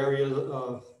 local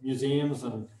area museums,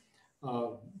 and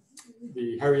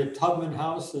the Harriet Tubman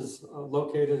House is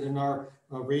located in our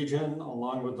region,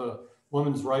 along with the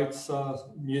Women's Rights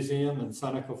Museum in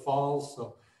Seneca Falls.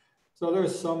 So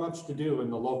there's so much to do in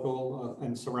the local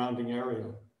and surrounding area.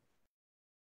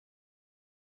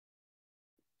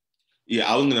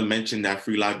 Yeah, I was gonna mention that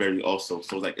free library also.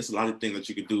 So like, it's a lot of things that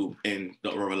you could do in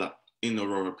the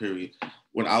Aurora period.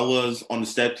 When I was on the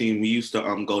STEP team, we used to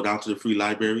go down to the free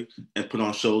library and put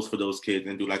on shows for those kids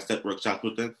and do like STEP workshops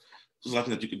with them. So it's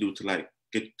nothing that you could do to like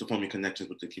get to forming connections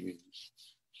with the community.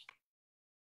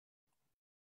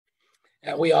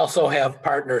 And we also have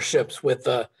partnerships with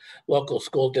the local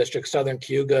school districts, Southern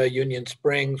Cayuga, Union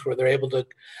Springs, where they're able to,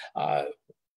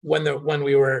 when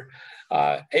we were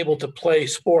able to play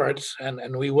sports,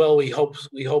 and we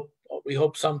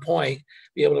hope some point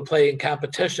be able to play in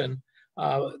competition.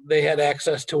 They had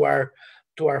access to our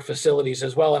facilities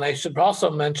as well. And I should also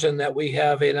mention that we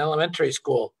have an elementary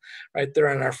school right there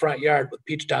in our front yard with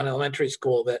Peachtown Elementary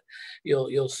School that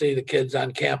you'll see the kids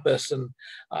on campus and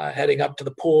heading up to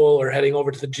the pool or heading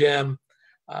over to the gym.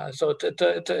 So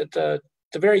it's a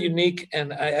very unique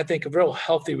and I think a real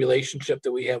healthy relationship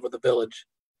that we have with the village.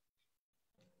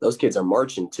 Those kids are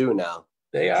marching too now.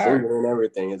 They are. And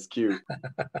everything. It's cute.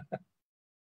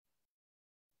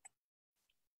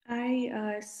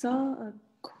 I saw a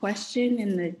question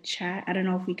in the chat. I don't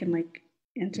know if we can like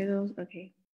answer those.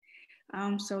 Okay.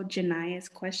 So Jania's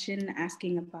question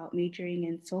asking about majoring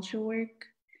in social work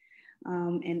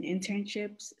and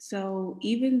internships. So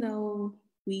even though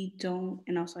we don't,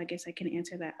 and also I guess I can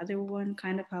answer that other one,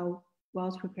 kind of how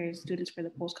Wells prepares students for the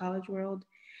post-college world,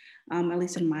 at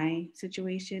least in my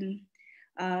situation.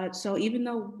 So even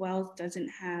though Wells doesn't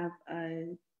have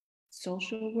a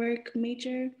social work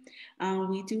major,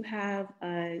 we do have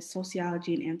a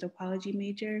sociology and anthropology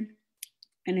major.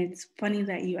 And it's funny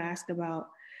that you asked about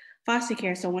foster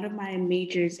care. So one of my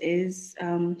majors is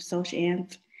social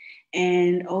anth.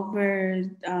 And over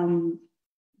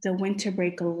the winter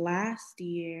break last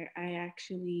year, I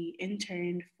actually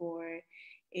interned for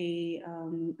a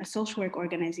social work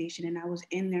organization, and I was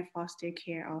in their foster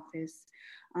care office.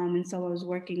 And so I was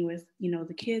working with,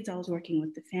 the kids, I was working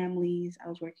with the families, I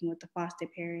was working with the foster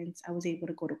parents. I was able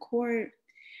to go to court.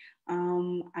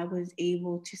 I was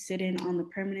able to sit in on the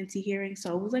permanency hearing.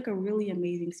 So it was like a really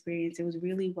amazing experience. It was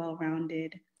really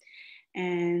well-rounded.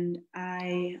 And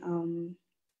I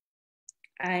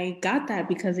got that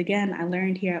because, again, I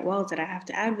learned here at Wells that I have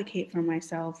to advocate for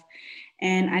myself.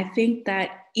 And I think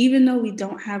that even though we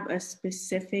don't have a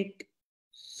specific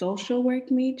social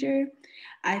work major,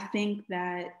 I think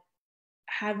that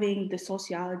having the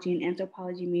sociology and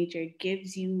anthropology major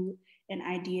gives you an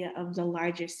idea of the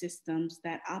larger systems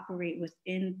that operate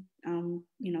within,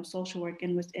 social work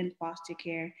and within foster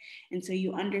care. And so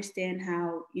you understand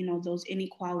how, those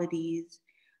inequalities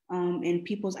and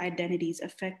people's identities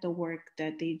affect the work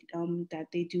that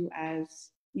they do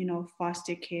as,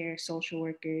 foster care social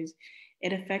workers.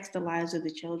 It affects the lives of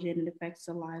the children. It affects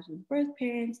the lives of the birth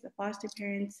parents, the foster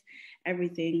parents,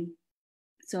 everything.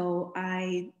 So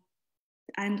I'm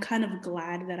kind of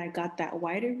glad that I got that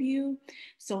wider view.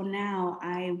 So now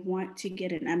I want to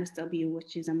get an MSW,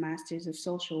 which is a Master's of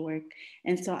Social Work.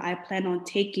 And so I plan on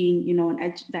taking,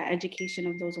 that education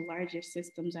of those larger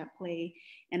systems at play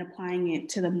and applying it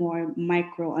to the more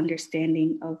micro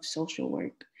understanding of social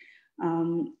work.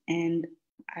 And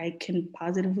I can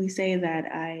positively say that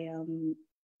I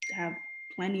have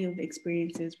plenty of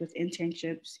experiences with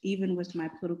internships, even with my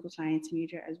political science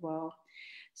major as well.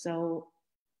 So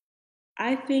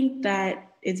I think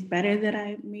that it's better that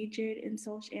I majored in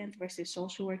social anth versus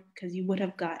social work, because you would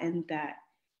have gotten that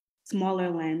smaller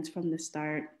lens from the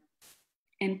start.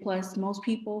 And plus, most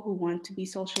people who want to be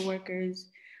social workers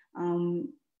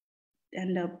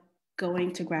end up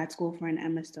going to grad school for an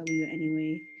MSW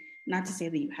anyway. Not to say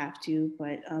that you have to,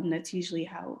 but that's usually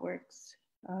how it works.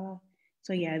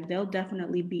 So yeah, there'll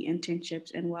definitely be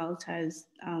internships, and Wells has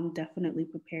definitely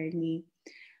prepared me.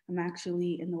 I'm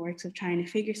actually in the works of trying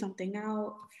to figure something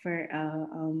out for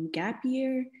a gap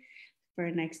year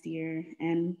for next year.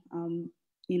 And,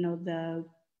 the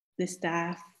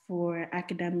staff for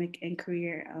academic and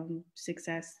career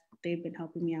success, they've been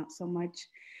helping me out so much.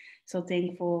 So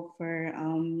thankful for,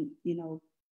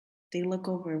 they look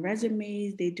over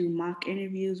resumes, they do mock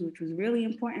interviews, which was really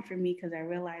important for me because I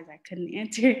realized I couldn't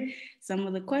answer some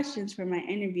of the questions for my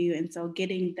interview. And so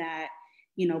getting that,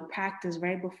 practice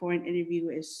right before an interview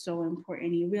is so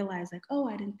important. You realize like, oh,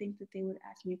 I didn't think that they would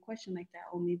ask me a question like that.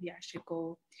 Oh, maybe I should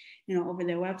go, over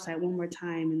their website one more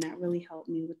time. And that really helped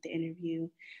me with the interview.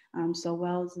 So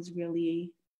Wells is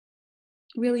really,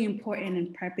 really important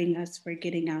in prepping us for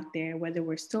getting out there, whether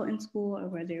we're still in school or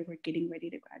whether we're getting ready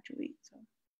to graduate. So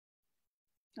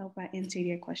I hope I answered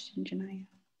your question, Janaya.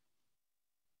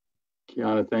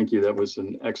 Kiana, thank you. That was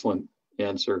an excellent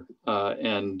answer.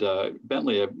 And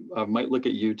Bentley, I might look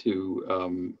at you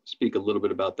to speak a little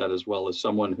bit about that as well, as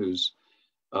someone who's,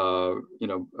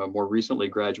 more recently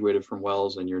graduated from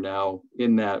Wells, and you're now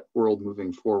in that world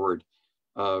moving forward.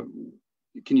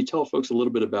 Can you tell folks a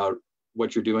little bit about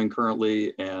what you're doing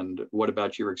currently, and what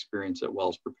about your experience at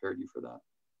Wells prepared you for that?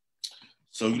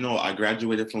 So, I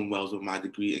graduated from Wells with my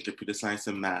degree in computer science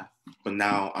and math, but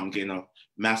now I'm getting a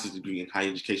master's degree in higher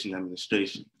education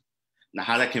administration. Now,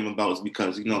 how that came about is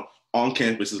because, on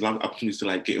campus, there's a lot of opportunities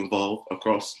to get involved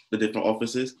across the different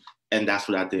offices. And that's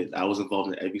what I did. I was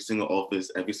involved in every single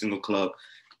office, every single club.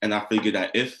 And I figured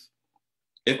that if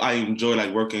I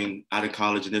enjoy working out of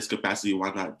college in this capacity,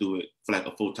 why not do it for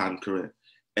a full-time career?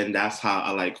 And that's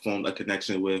how I formed a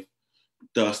connection with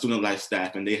the student life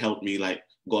staff. And they helped me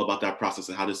go about that process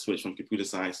and how to switch from computer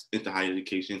science into higher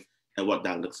education and what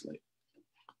that looks like.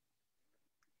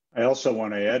 I also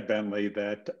want to add, Bentley,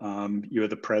 that you're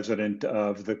the president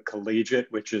of the Collegiate,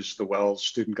 which is the Wells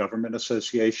Student Government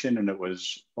Association, and it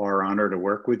was our honor to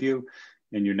work with you.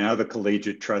 And you're now the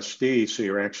Collegiate trustee, so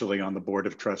you're actually on the board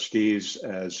of trustees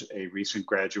as a recent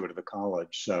graduate of the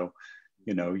college. So,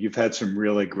 you've had some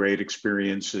really great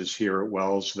experiences here at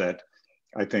Wells that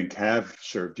I think have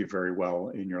served you very well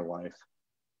in your life.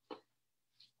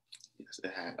 Yes,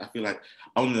 it has. I feel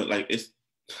it's,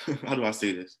 how do I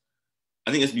say this?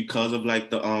 I think it's because of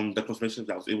the conversations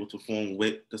that I was able to form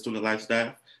with the student life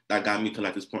staff that got me to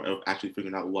this point of actually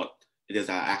figuring out what it is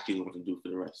I actually want to do for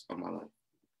the rest of my life.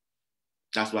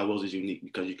 That's why Wells is unique,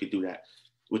 because you could do that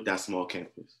with that small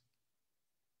campus.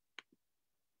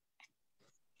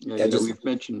 Yeah, we've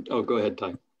mentioned, oh, go ahead,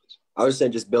 Ty. I was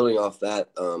saying, just building off that,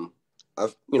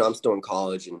 I'm still in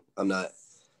college and I'm not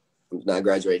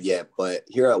graduated yet, but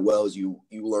here at Wells, you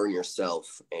learn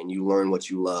yourself and you learn what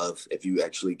you love if you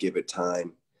actually give it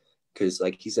time. Because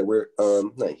like he said, we're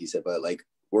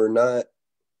not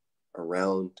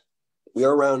around. We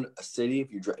are around a city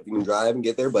if you can drive and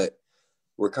get there, but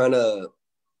we're kind of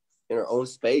in our own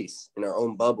space, in our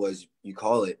own bubble, as you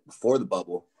call it, before the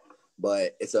bubble.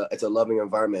 But it's a loving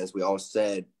environment, as we all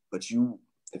said. But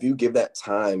if you give that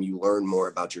time, you learn more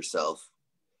about yourself.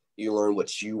 You learn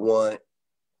what you want.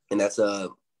 And that's a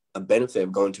benefit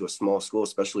of going to a small school,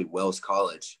 especially Wells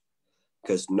College,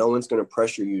 because no one's going to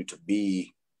pressure you to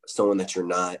be someone that you're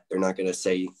not. They're not going to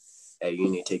say, hey, you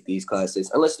need to take these classes,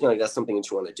 unless that's something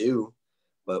that you want to do.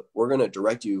 But we're going to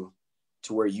direct you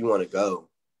to where you want to go.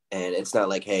 And it's not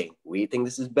like, hey, we think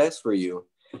this is best for you.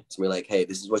 It's going to be like, hey,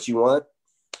 this is what you want.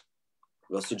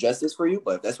 We'll suggest this for you,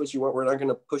 but if that's what you want, we're not going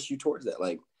to push you towards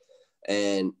that.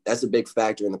 And that's a big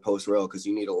factor in the post-rail, because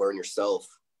you need to learn yourself.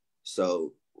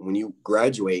 So when you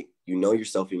graduate, you know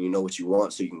yourself and you know what you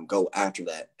want, so you can go after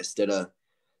that instead of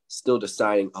still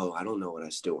deciding, oh, I don't know what I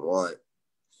still want.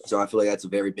 So I feel like that's a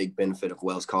very big benefit of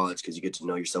Wells College, because you get to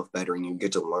know yourself better and you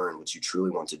get to learn what you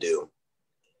truly want to do.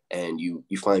 And you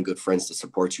find good friends to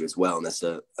support you as well. And that's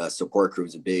a support crew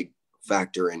is a big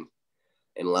factor in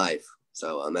life.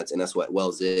 So that's what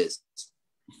Wells is.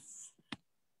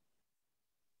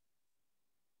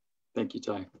 Thank you,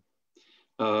 Ty.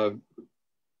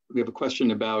 We have a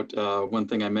question about one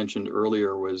thing I mentioned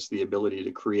earlier was the ability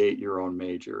to create your own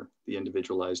major, the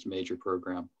individualized major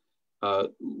program.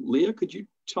 Leah, could you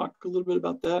talk a little bit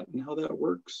about that and how that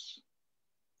works?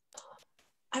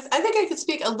 I think I could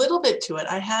speak a little bit to it.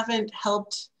 I haven't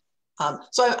helped.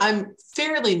 So I'm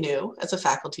fairly new as a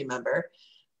faculty member.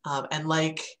 And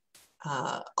like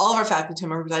all of our faculty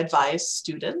members, I advise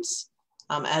students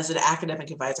as an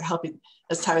academic advisor, helping,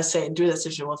 as Ty was saying, do this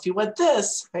decision. Well, if you want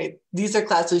this, right, these are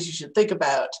classes you should think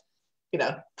about,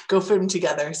 go fit them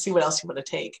together, see what else you want to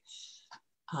take.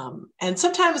 And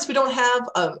sometimes we don't have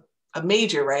a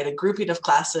major, right, a grouping of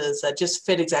classes that just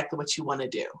fit exactly what you want to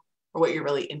do or what you're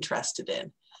really interested in.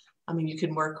 I mean, you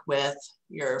can work with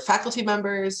your faculty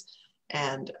members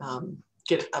and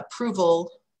get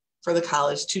approval for the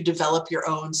college to develop your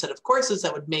own set of courses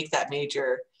that would make that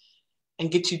major and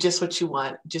get you just what you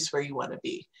want, just where you want to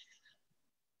be.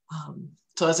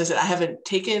 So as I said, I haven't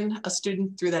taken a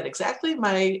student through that exactly.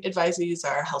 My advisees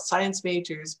are health science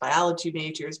majors, biology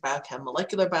majors, biochem,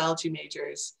 molecular biology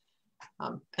majors,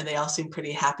 and they all seem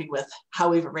pretty happy with how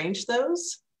we've arranged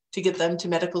those to get them to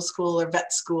medical school or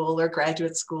vet school or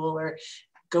graduate school or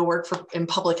go work in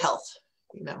public health,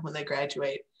 when they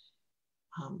graduate.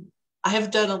 I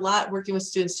have done a lot working with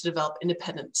students to develop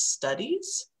independent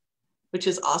studies, which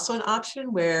is also an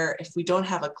option where if we don't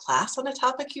have a class on a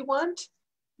topic you want,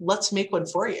 let's make one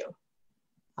for you.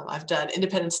 I've done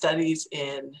independent studies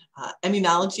in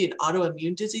immunology and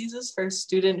autoimmune diseases for a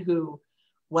student who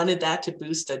wanted that to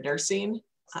boost a nursing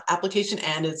application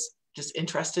and is just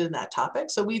interested in that topic.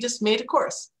 So we just made a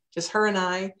course, just her and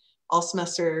I, all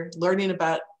semester, learning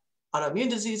about autoimmune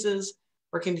diseases,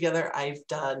 working together. I've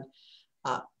done,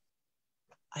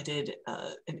 I did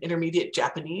an intermediate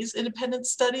Japanese independent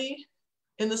study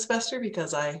in the semester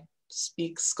because I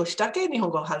speak Skoshitake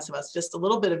Nihongo Hansemas, just a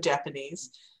little bit of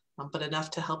Japanese, but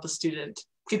enough to help a student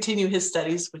continue his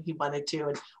studies when he wanted to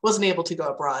and wasn't able to go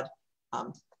abroad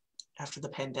after the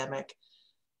pandemic.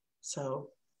 So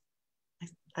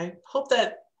I hope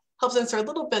that helps answer a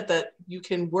little bit that you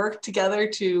can work together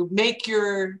to make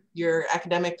your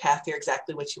academic path here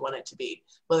exactly what you want it to be,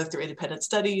 whether through independent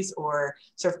studies or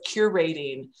sort of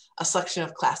curating a selection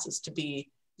of classes to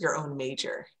be your own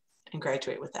major and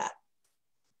graduate with that.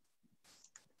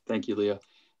 Thank you, Leah.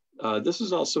 This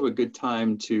is also a good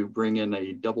time to bring in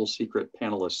a double secret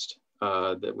panelist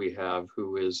that we have,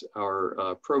 who is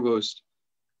our provost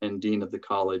and dean of the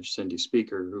college, Cindy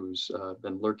Speaker, who's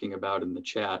been lurking about in the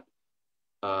chat.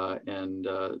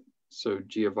 So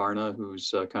Giovanna,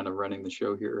 who's kind of running the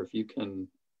show here, if you can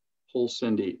pull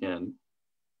Cindy in.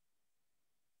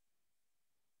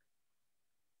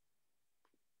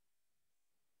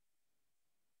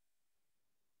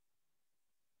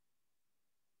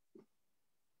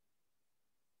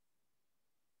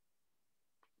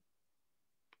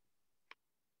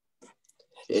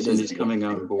 Cindy's coming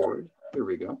on board. Here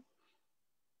we go.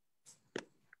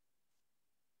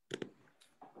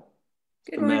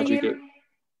 Good morning.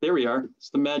 There we are. It's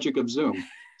the magic of Zoom.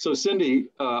 So Cindy,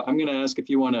 I'm going to ask if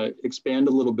you want to expand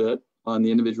a little bit on the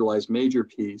individualized major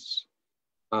piece.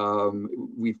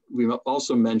 We've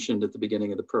also mentioned at the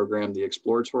beginning of the program the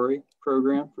exploratory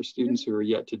program for students who are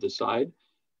yet to decide.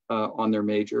 on their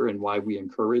major and why we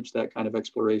encourage that kind of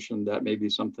exploration. That may be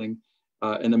something.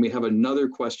 And then we have another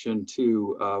question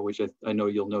too, which I know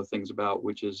you'll know things about,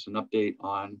 which is an update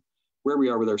on where we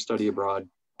are with our study abroad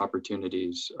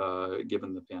opportunities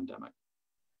given the pandemic.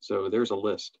 So there's a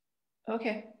list.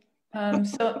 Okay.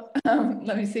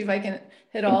 Let me see if I can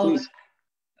hit all of it.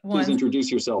 Please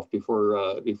introduce yourself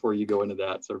before you go into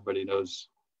that, so everybody knows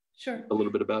sure a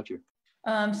little bit about you.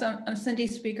 So I'm Cindy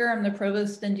Speaker. I'm the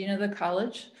Provost and Dean of the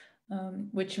college,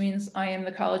 which means I am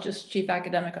the college's Chief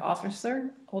Academic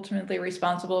Officer, ultimately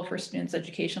responsible for students'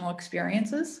 educational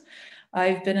experiences.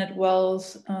 I've been at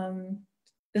Wells,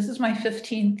 this is my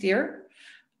 15th year.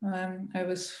 I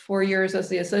was 4 years as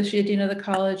the Associate Dean of the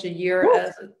college, a year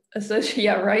as associate,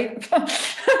 yeah, right?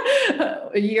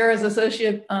 A year as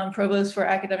Associate Provost for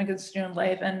Academic and Student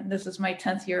Life, and this is my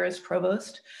 10th year as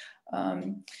Provost.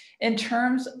 In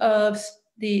terms of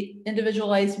the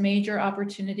individualized major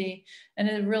opportunity, and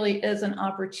it really is an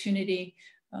opportunity.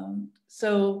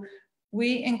 So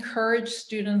we encourage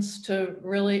students to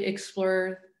really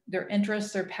explore their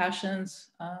interests, their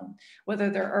passions, whether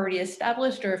they're already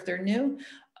established or if they're new.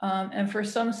 And for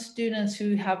some students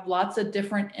who have lots of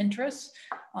different interests,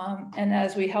 and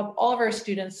as we help all of our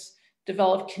students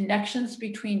develop connections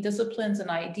between disciplines and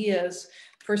ideas,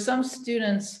 for some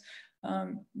students,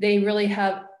 they really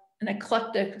have an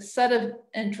eclectic set of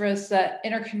interests that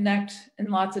interconnect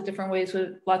in lots of different ways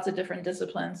with lots of different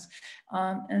disciplines.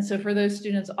 And so for those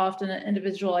students, often an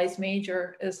individualized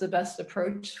major is the best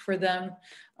approach for them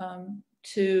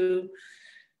to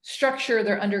structure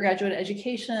their undergraduate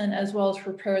education, as well as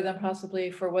prepare them possibly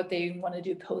for what they want to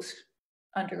do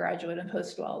post-undergraduate and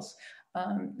post-Wells.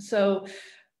 So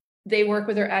they work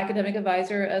with their academic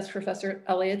advisor, as Professor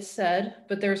Elliott said,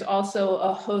 but there's also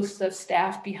a host of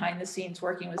staff behind the scenes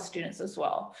working with students as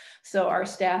well. So our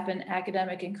staff in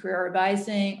academic and career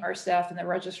advising, our staff in the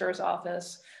registrar's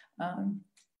office,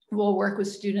 will work with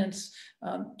students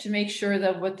to make sure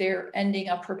that what they're ending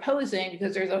up proposing,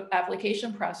 because there's an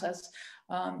application process,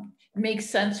 makes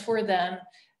sense for them,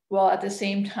 while at the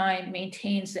same time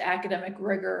maintains the academic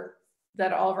rigor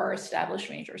that all of our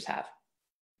established majors have.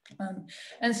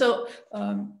 And so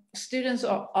students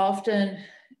are often,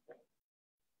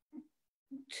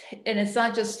 and it's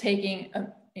not just taking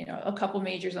a couple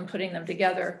majors and putting them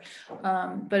together,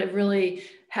 but it really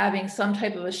having some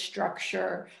type of a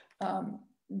structure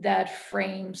that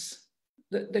frames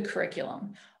the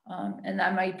curriculum. And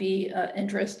that might be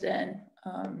interest in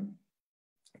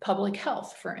public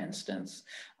health, for instance.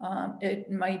 It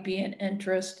might be an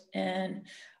interest in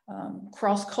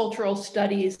cross-cultural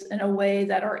studies in a way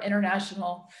that our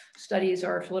international studies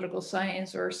or political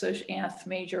science or social anth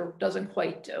major doesn't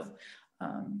quite do.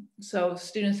 So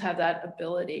students have that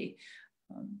ability.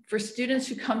 For students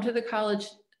who come to the college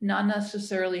not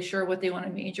necessarily sure what they want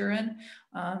to major in,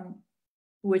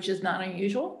 which is not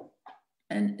unusual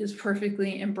and is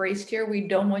perfectly embraced here. We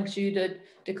don't want you to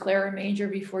declare a major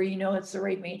before you know it's the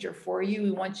right major for you.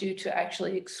 We want you to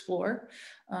actually explore.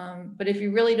 But if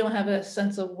you really don't have a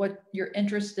sense of what you're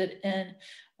interested in,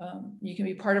 you can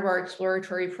be part of our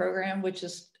exploratory program, which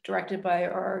is directed by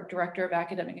our Director of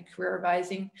Academic and Career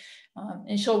Advising.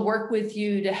 And she'll work with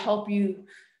you to help you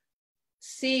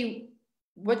see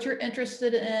what you're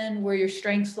interested in, where your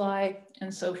strengths lie,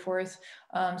 and so forth,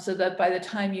 so that by the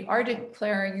time you are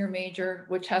declaring your major,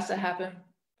 which has to happen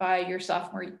by your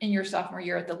sophomore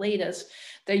year at the latest,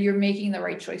 that you're making the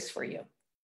right choice for you.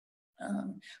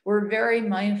 We're very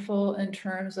mindful in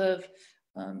terms of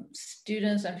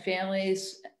students and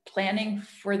families planning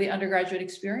for the undergraduate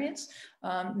experience,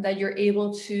 that you're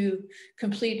able to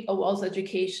complete a Wells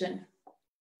education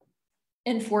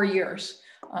in 4 years.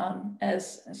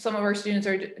 As some of our students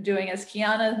are doing, as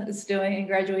Kiana is doing and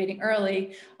graduating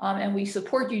early, and we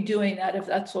support you doing that if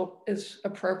that's what is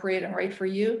appropriate and right for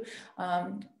you.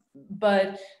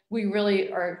 But we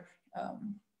really are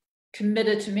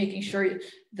committed to making sure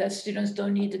that students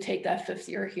don't need to take that 5th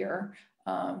year here,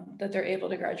 that they're able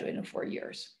to graduate in 4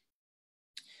 years.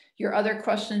 Your other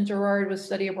question, Gerard, was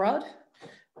study abroad.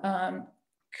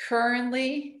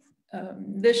 Currently,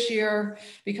 this year,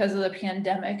 because of the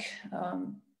pandemic,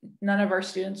 none of our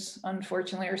students,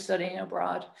 unfortunately, are studying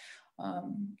abroad.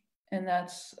 And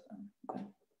that's,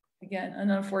 again,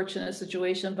 an unfortunate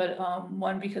situation, but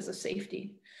one because of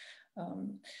safety.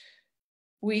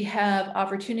 We have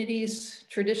opportunities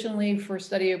traditionally for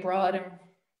study abroad in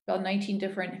about 19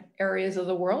 different areas of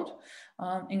the world,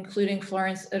 including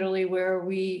Florence, Italy, where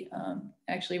we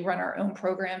actually run our own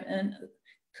program in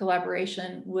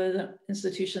collaboration with an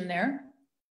institution there.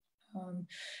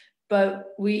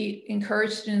 But we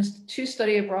encourage students to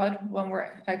study abroad when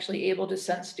we're actually able to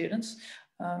send students.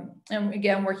 And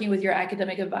again, working with your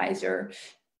academic advisor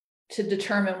to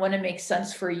determine when it makes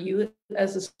sense for you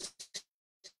as a student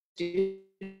to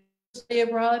study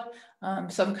abroad.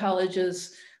 Some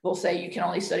colleges will say you can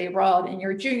only study abroad in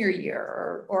your junior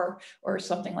year or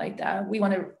something like that. We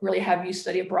want to really have you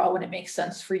study abroad when it makes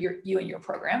sense for you and your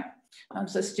program.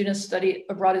 So students study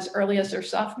abroad as early as their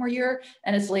sophomore year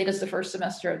and as late as the first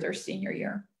semester of their senior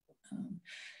year.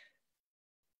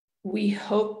 We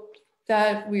hope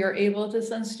that we are able to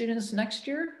send students next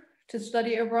year to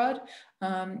study abroad.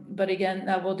 But again,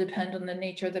 that will depend on the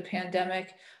nature of the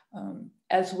pandemic,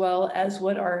 as well as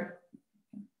what are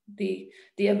the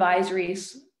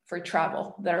advisories for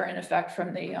travel that are in effect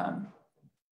from the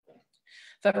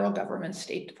federal government,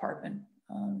 State Department.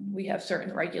 We have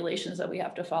certain regulations that we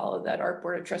have to follow that our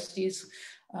Board of Trustees,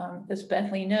 as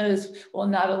Bentley knows, will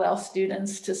not allow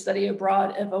students to study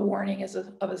abroad if a warning is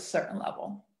of a certain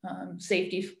level.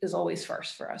 Safety is always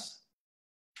first for us.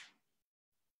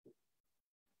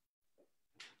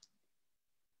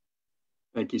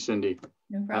 Thank you, Cindy.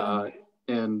 No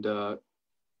problem.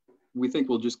 We think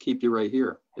we'll just keep you right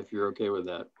here if you're okay with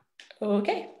that.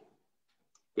 Okay.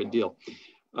 Good deal.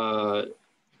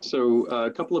 So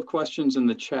a couple of questions in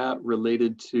the chat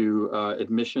related to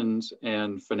admissions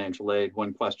and financial aid.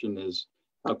 One question is,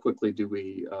 how quickly do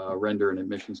we render an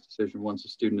admissions decision once a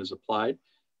student is applied?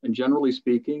 And generally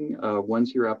speaking,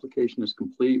 once your application is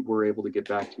complete, we're able to get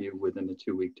back to you within a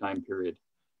 2-week time period.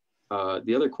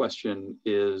 The other question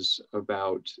is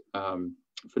about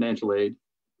financial aid,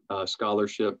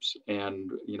 scholarships,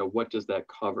 and what does that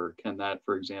cover? Can that,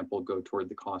 for example, go toward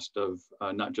the cost of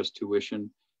not just tuition,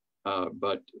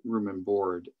 but room and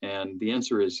board? And the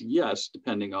answer is yes,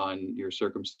 depending on your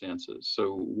circumstances.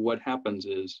 So what happens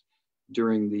is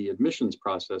during the admissions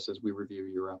process, as we review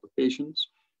your applications,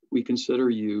 we consider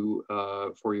you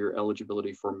for your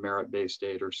eligibility for merit-based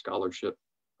aid or scholarship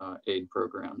aid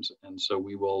programs. And so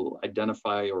we will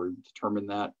identify or determine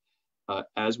that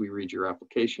as we read your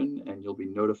application, and you'll be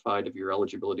notified of your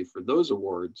eligibility for those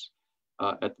awards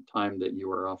at the time that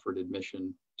you are offered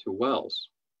admission to Wells.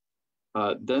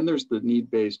 Then there's the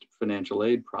need-based financial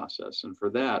aid process. And for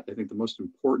that, I think the most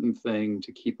important thing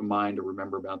to keep in mind or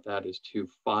remember about that is to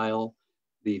file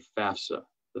the FAFSA,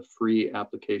 the Free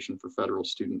Application for Federal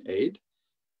Student Aid,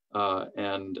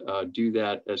 and do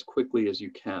that as quickly as you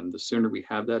can. The sooner we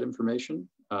have that information,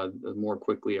 the more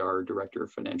quickly our Director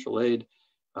of Financial Aid,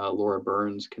 Laura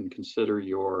Burns, can consider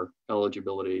your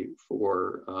eligibility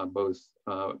for both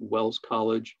Wells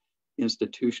College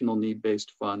institutional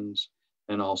need-based funds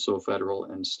and also federal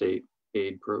and state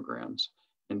aid programs.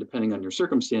 And depending on your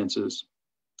circumstances,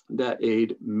 that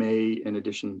aid may, in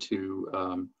addition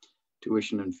to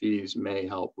tuition and fees, may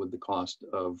help with the cost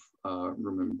of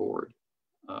room and board.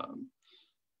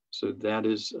 So that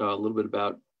is a little bit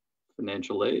about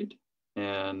financial aid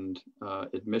and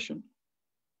admission.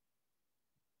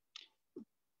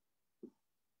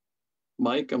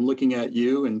 Mike, I'm looking at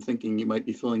you and thinking you might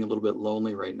be feeling a little bit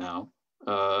lonely right now.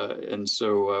 And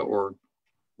so, or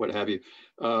what have you.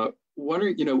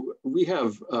 Wondering, we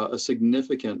have a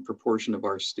significant proportion of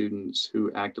our students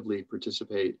who actively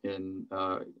participate in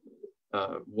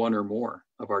one or more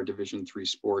of our Division III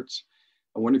sports.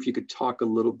 I wonder if you could talk a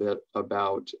little bit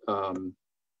about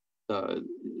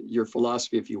your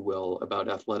philosophy, if you will, about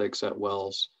athletics at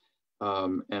Wells,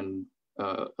 and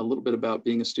a little bit about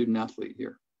being a student athlete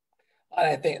here.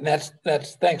 I think that's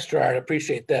thanks, Gerard. I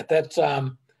appreciate that. That's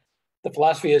the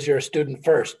philosophy is you're a student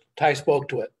first. Ty spoke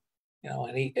to it,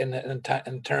 and he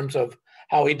in terms of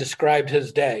how he described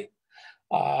his day.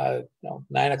 9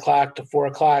 o'clock to 4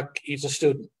 o'clock, he's a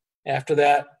student. After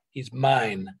that, he's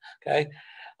mine. Okay.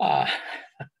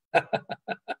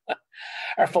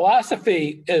 Our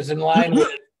philosophy is in line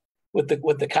with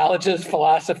the college's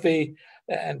philosophy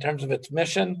in terms of its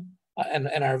mission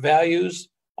and our values,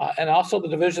 and also the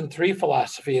Division III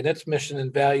philosophy and its mission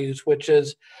and values, which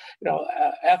is,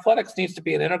 athletics needs to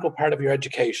be an integral part of your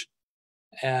education.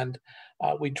 And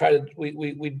we've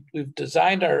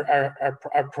designed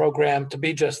our program to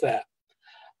be just that.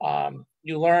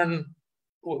 You learn,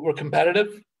 we're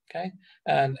competitive. Okay,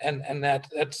 and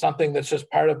that's something that's just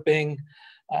part of being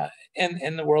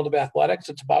in the world of athletics.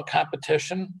 It's about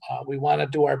competition. We want to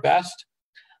do our best.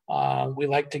 We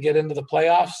like to get into the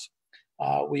playoffs.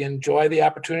 We enjoy the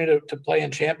opportunity to play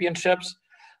in championships,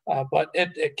 but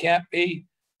it can't be.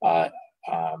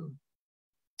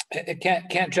 It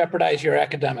can't jeopardize your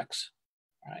academics,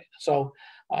 right? So,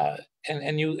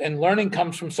 and learning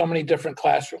comes from so many different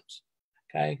classrooms.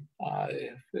 Okay,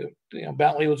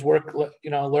 Bentley was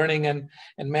learning in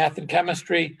math and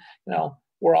chemistry.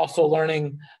 we're also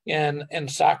learning in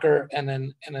soccer and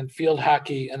in field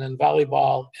hockey and in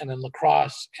volleyball and in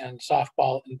lacrosse and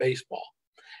softball and baseball.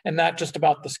 And not just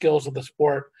about the skills of the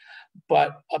sport,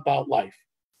 but about life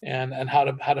and how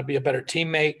to be a better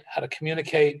teammate, how to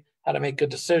communicate, how to make good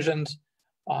decisions,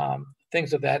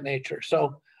 things of that nature.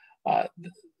 So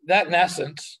that in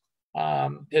essence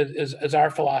is our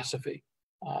philosophy.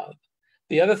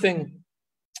 The other thing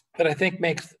that I think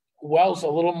makes Wells a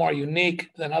little more unique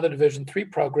than other Division III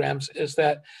programs is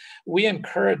that we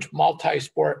encourage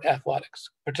multi-sport athletics,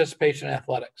 participation in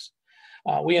athletics.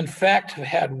 We in fact have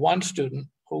had one student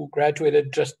who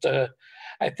graduated just,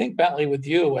 I think Bentley with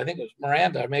you, I think it was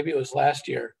Miranda, maybe it was last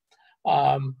year,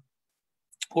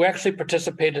 who actually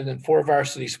participated in 4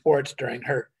 varsity sports during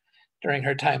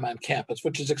her time on campus,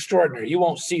 which is extraordinary. You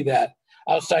won't see that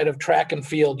outside of track and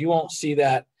field. You won't see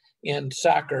that in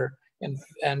soccer and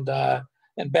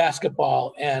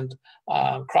basketball and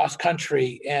cross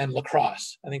country and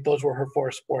lacrosse. I think those were her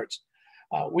 4 sports.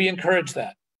 We encourage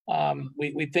that.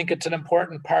 We think it's an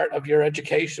important part of your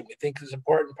education. We think it's an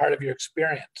important part of your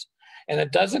experience. And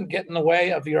it doesn't get in the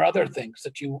way of your other things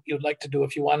that you'd like to do.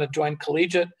 If you want to join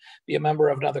collegiate, be a member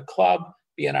of another club,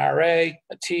 be an RA,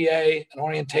 a TA, an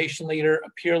orientation leader, a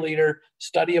peer leader,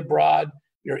 study abroad,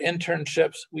 your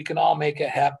internships, we can all make it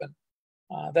happen.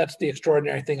 That's the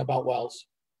extraordinary thing about Wells.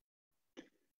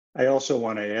 I also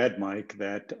want to add, Mike,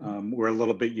 that we're a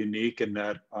little bit unique in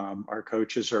that our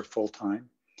coaches are full-time.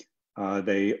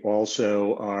 They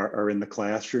also are in the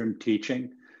classroom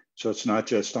teaching. So it's not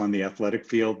just on the athletic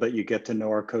field that you get to know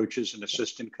our coaches and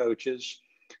assistant coaches.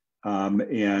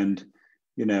 And,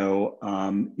 you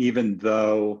know, even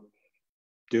though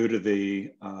due to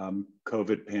the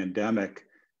COVID pandemic,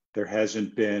 there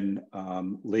hasn't been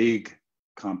league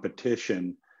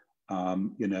competition,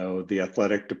 you know, the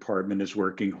athletic department is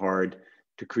working hard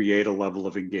to create a level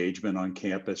of engagement on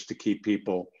campus to keep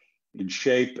people in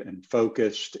shape and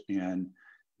focused. And,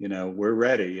 you know, we're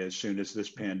ready as soon as this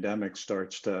pandemic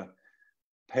starts to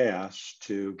pass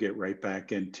to get right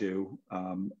back into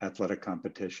athletic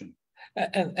competition.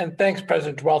 And thanks,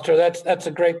 President Walter. That's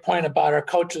a great point about our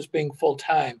coaches being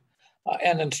full-time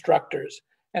and instructors.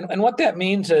 And what that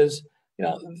means is, you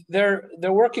know,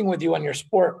 they're working with you on your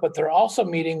sport, but they're also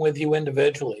meeting with you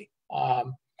individually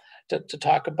to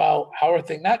talk about how are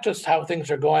things, not just how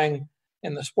things are going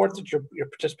in the sport that you're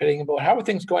participating in, but how are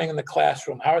things going in the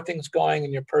classroom? How are things going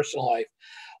in your personal life?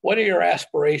 What are your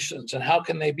aspirations and how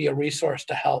can they be a resource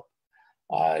to help?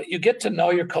 You get to know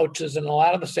your coaches in a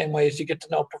lot of the same ways you get to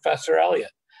know Professor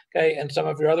Elliott, okay, and some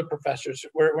of your other professors.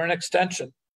 We're an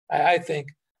extension, I think,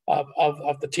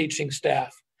 of the teaching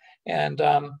staff. And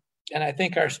I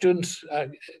think our students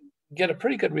get a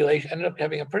pretty good end up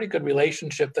having a pretty good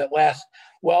relationship that lasts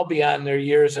well beyond their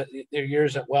years at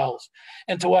Wells.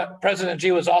 And to what President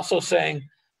G was also saying,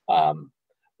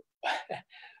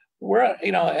 we're,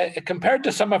 you know, compared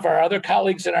to some of our other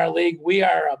colleagues in our league, we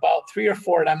are about 3 or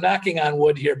 4, and I'm knocking on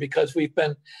wood here because we've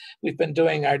been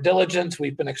doing our diligence,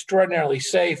 we've been extraordinarily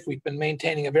safe, we've been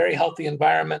maintaining a very healthy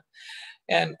environment.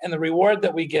 And the reward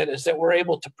that we get is that we're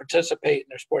able to participate in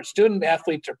their sports. Student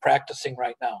athletes are practicing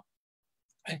right now.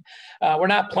 We're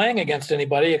not playing against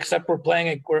anybody except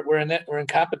we're in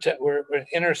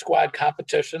inter-squad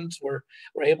competitions. We're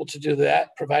able to do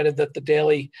that, provided that the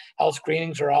daily health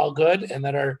screenings are all good and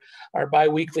that our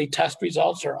bi-weekly test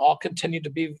results are all continue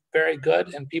to be very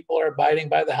good and people are abiding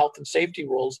by the health and safety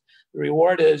rules. The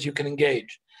reward is you can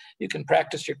engage. You can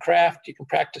practice your craft, you can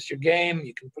practice your game,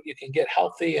 you can get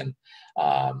healthy and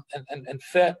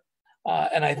fit.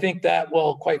 And I think that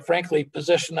will, quite frankly,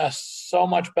 position us so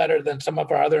much better than some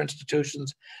of our other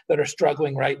institutions that are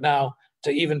struggling right now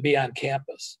to even be on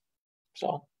campus.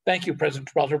 So thank you, President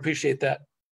Gibraltar, appreciate that.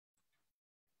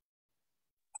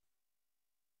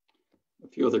 A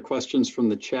few other questions from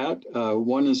the chat.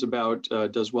 One is about,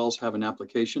 does Wells have an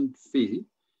application fee?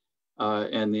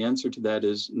 And the answer to that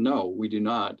is no, we do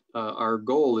not. Our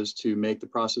goal is to make the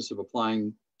process of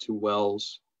applying to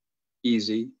Wells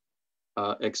easy,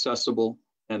 accessible,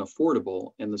 and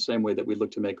affordable in the same way that we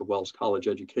look to make a Wells College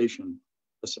education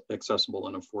accessible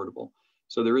and affordable.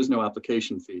 So there is no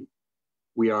application fee.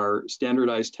 We are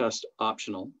standardized test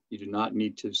optional. You do not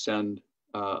need to send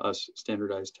us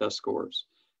standardized test scores.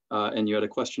 And you had a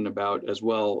question about as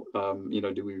well, you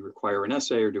know, do we require an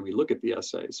essay or do we look at the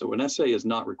essay? So an essay is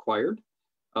not required,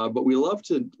 but we love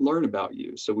to learn about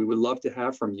you. So we would love to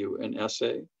have from you an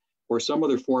essay or some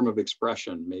other form of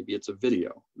expression. Maybe it's a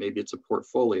video, maybe it's a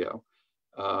portfolio,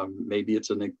 maybe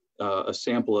it's a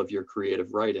sample of your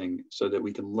creative writing so that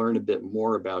we can learn a bit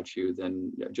more about you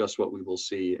than just what we will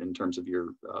see in terms of your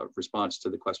response to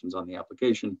the questions on the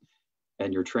application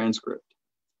and your transcript.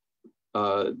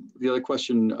 The other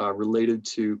question related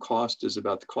to cost is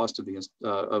about the cost of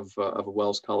a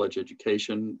Wells College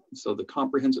education. So the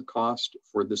comprehensive cost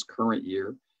for this current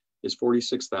year is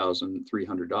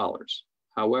 $46,300.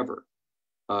 However,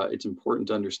 it's important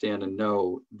to understand and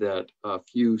know that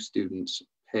few students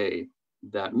pay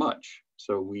that much.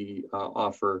 So we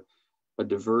offer a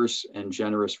diverse and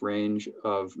generous range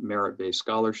of merit-based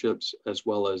scholarships, as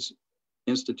well as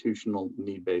institutional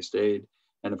need-based aid,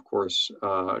 and of course,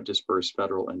 dispersed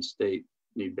federal and state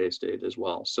need-based aid as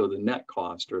well. So the net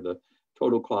cost, or the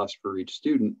total cost for each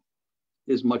student,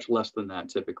 is much less than that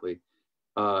typically,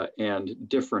 and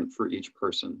different for each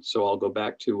person. So I'll go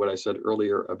back to what I said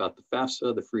earlier about the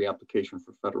FAFSA, the Free Application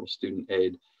for Federal Student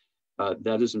Aid.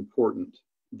 That is important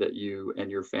that you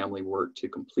and your family work to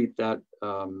complete that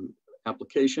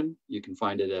application. You can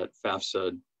find it at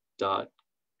fafsa.gov,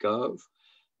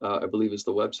 I believe is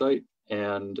the website,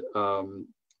 and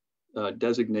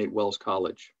designate Wells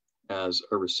College as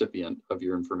a recipient of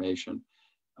your information.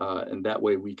 And that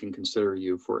way we can consider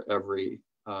you for every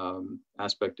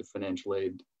aspect of financial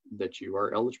aid that you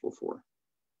are eligible for.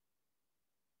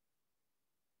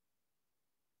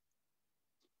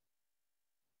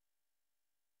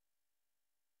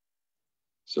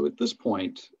 So at this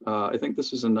point, I think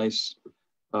this is a nice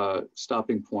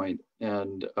stopping point,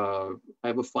 and I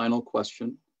have a final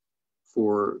question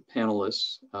for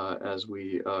panelists as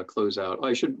we close out.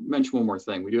 I should mention one more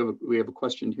thing. We have a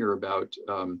question here about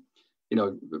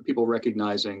people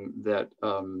recognizing that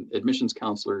admissions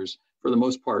counselors, for the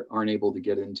most part, aren't able to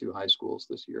get into high schools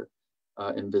this year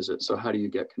and visit. So how do you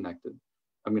get connected?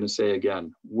 I'm going to say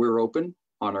again, we're open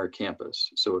on our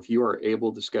campus. So if you are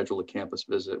able to schedule a campus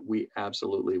visit, we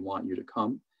absolutely want you to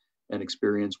come and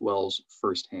experience Wells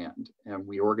firsthand. And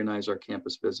we organize our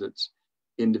campus visits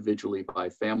individually by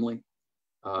family.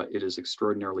 It is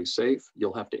extraordinarily safe.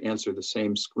 You'll have to answer the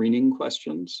same screening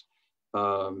questions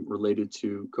related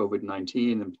to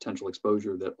COVID-19 and potential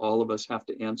exposure that all of us have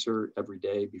to answer every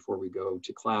day before we go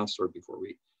to class or before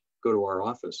we go to our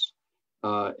office.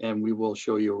 And we will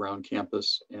show you around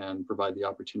campus and provide the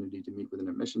opportunity to meet with an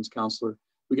admissions counselor.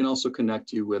 We can also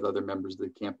connect you with other members of the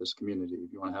campus community.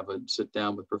 If you want to have a sit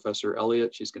down with Professor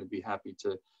Elliott, she's going to be happy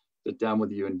to sit down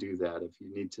with you and do that. If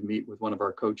you need to meet with one of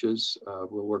our coaches,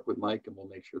 we'll work with Mike and we'll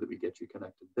make sure that we get you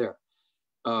connected there.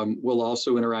 We'll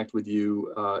also interact with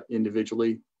you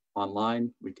individually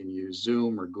online. We can use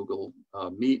Zoom or Google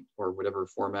Meet or whatever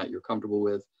format you're comfortable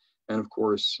with. And of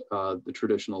course, the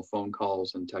traditional phone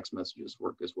calls and text messages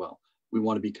work as well. We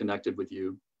want to be connected with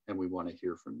you and we want to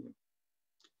hear from you.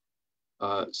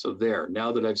 So there,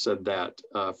 now that I've said that,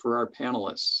 for our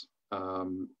panelists,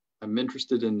 I'm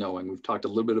interested in knowing, we've talked a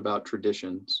little bit about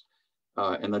traditions,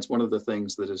 and that's one of the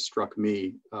things that has struck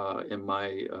me in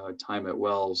my time at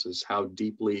Wells, is how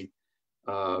deeply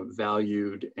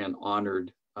valued and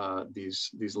honored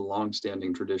these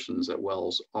longstanding traditions at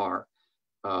Wells are,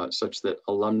 such that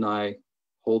alumni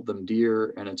hold them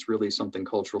dear, and it's really something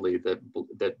culturally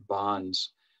that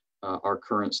bonds our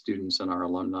current students and our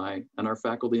alumni and our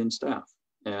faculty and staff.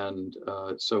 And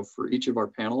so for each of our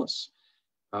panelists,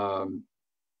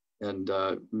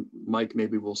 Mike,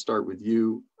 maybe we'll start with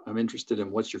you. I'm interested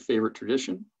in what's your favorite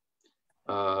tradition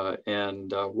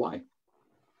and why?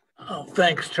 Oh,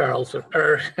 thanks, Charles,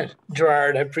 or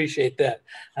Gerard, I appreciate that.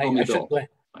 I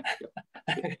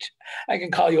can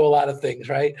call you a lot of things,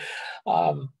 right?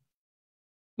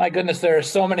 My goodness, there are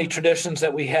so many traditions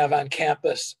that we have on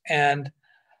campus, and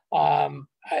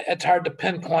it's hard to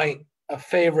pinpoint a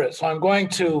favorite. So I'm going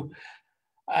to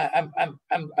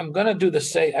do the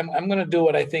same. I'm going to do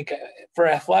what I think for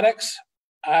athletics.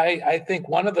 I think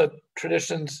one of the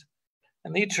traditions,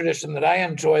 and the tradition that I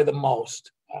enjoy the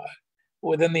most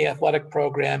within the athletic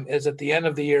program, is at the end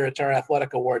of the year, it's our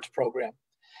athletic awards program,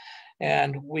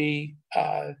 and we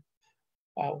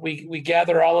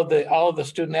gather all of the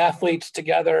student athletes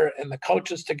together and the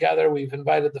coaches together. We've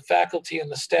invited the faculty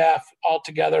and the staff all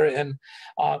together in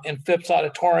Phipps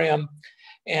Auditorium,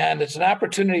 and it's an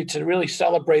opportunity to really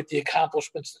celebrate the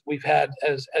accomplishments that we've had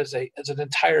as an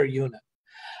entire unit,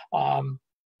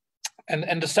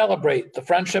 and to celebrate the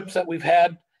friendships that we've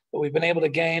had, that we've been able to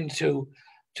gain, to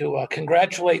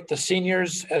congratulate the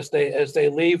seniors as they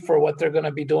leave for what they're going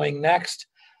to be doing next.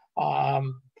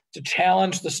 To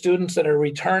challenge the students that are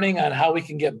returning on how we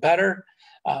can get better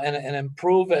and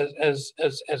improve as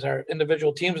our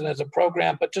individual teams and as a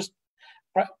program. But just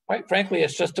quite frankly,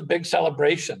 it's just a big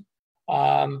celebration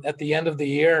at the end of the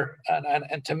year.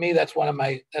 And to me, that's one of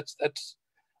my,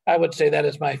 I would say that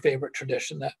is my favorite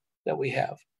tradition that we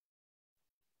have.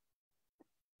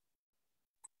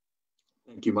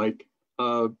 Thank you, Mike.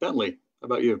 Bentley, how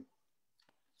about you?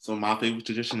 So my favorite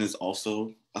tradition is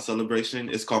also a celebration.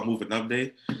 It's called Moving Up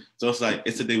Day. So it's like,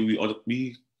 it's a day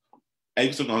we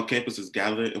every student on campus is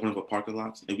gathered in one of the parking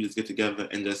lots, and we just get together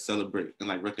and just celebrate in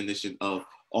like recognition of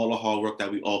all the hard work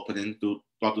that we all put in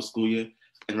throughout the school year,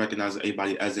 and recognize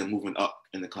everybody as they're moving up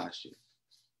in the class year.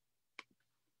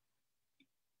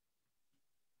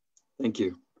 Thank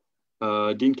you.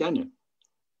 Dean Kenyon.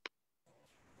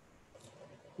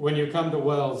 When you come to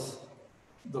Wells,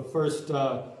 the first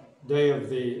day of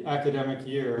the academic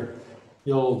year,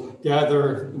 you'll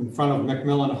gather in front of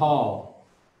Macmillan Hall.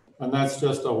 And that's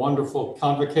just a wonderful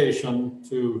convocation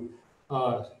to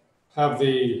have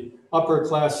the upper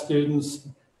class students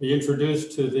be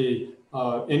introduced to the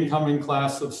incoming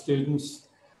class of students.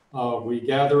 We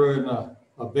gather in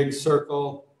a big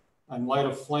circle and light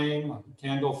a flame, a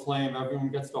candle flame. Everyone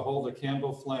gets to hold a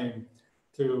candle flame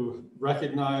to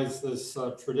recognize this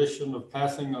tradition of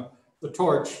passing the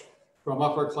torch from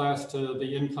upper class to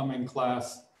the incoming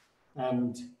class.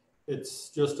 And it's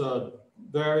just a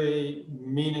very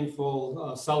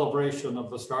meaningful celebration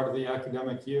of the start of the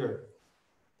academic year.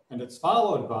 And it's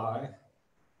followed by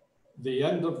the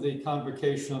end of the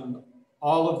convocation.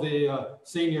 All of the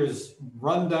seniors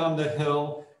run down the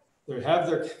hill. They have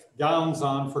their gowns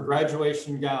on for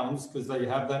graduation gowns because they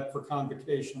have that for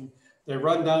convocation. They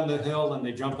run down the hill and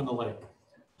they jump in the lake.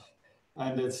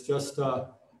 And it's just a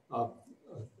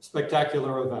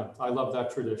spectacular event. I love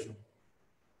that tradition.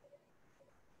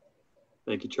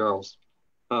 Thank you, Charles.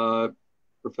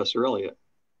 Professor Elliott.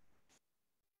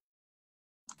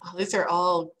 These are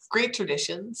all great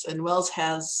traditions, and Wells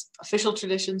has official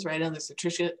traditions, right? And there's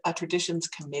a traditions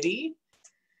committee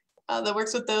that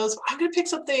works with those. I'm going to pick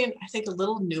something I think a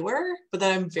little newer, but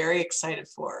that I'm very excited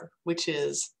for, which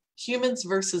is Humans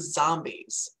versus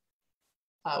Zombies,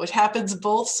 which happens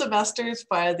both semesters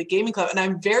by the Gaming Club. And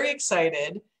I'm very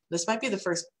excited. This might be the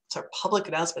first sort of public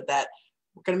announcement that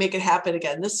we're going to make it happen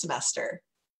again this semester.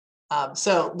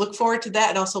 So look forward to that,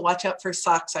 and also watch out for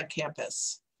socks on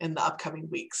campus in the upcoming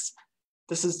weeks.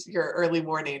 This is your early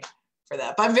warning for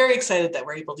that. But I'm very excited that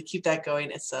we're able to keep that going.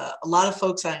 It's a lot of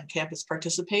folks on campus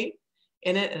participate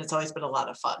in it, and it's always been a lot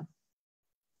of fun.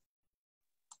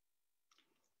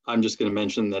 I'm just going to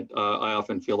mention that I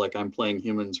often feel like I'm playing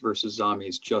Humans versus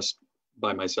Zombies just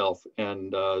by myself.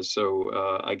 And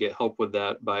so I get help with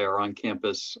that by our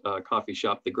on-campus coffee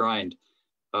shop, The Grind.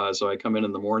 So I come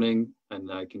in the morning and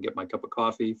I can get my cup of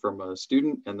coffee from a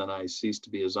student, and then I cease to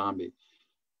be a zombie.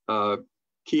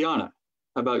 Kiana,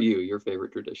 how about you, your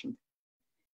favorite tradition?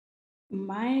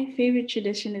 My favorite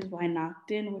tradition is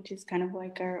Weihnachten, which is kind of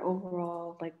like our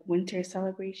overall like winter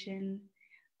celebration.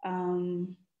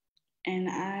 And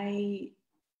I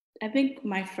think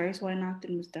my first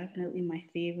Weihnachten was definitely my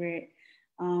favorite.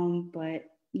 But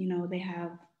you know,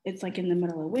 it's like in the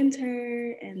middle of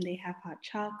winter, and they have hot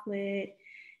chocolate,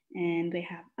 and they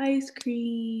have ice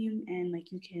cream, and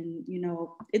like you can, you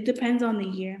know, it depends on the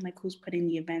year and like who's putting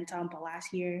the event on. But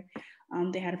last year,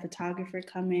 they had a photographer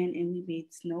come in, and we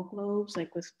made snow globes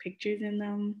like with pictures in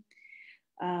them.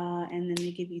 And then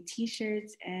they give you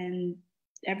t-shirts, and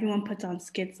everyone puts on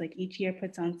skits. Like each year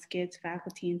puts on skits,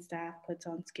 faculty and staff puts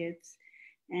on skits,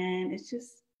 and it's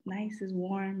just nice, it's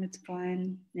warm, it's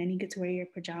fun. Then you get to wear your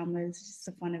pajamas. It's just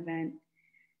a fun event.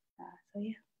 So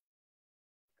yeah.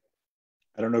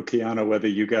 I don't know, Kiana, whether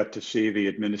you got to see the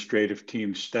administrative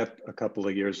team step a couple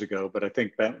of years ago, but I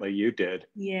think Bentley, you did.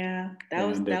 Yeah, that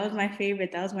was my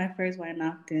favorite. That was my first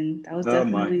Weihnachten. That was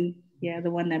definitely the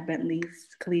one that Bentley's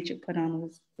collegiate put on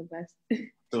was the best.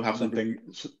 So have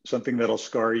something that'll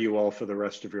scar you all for the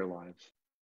rest of your lives.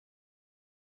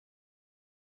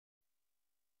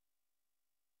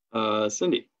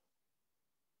 Cindy.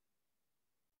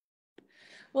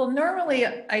 Well, normally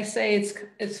I say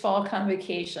it's fall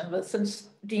convocation, but since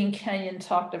Dean Kenyon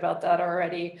talked about that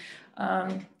already,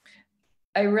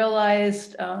 I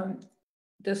realized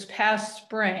this past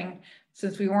spring,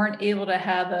 since we weren't able to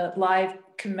have a live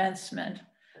commencement,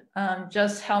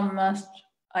 just how much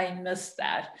I missed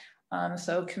that.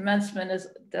 So commencement is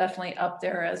definitely up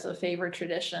there as a favorite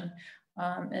tradition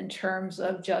in terms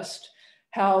of just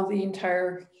how the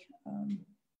entire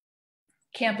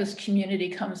campus community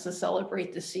comes to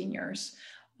celebrate the seniors,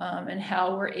 and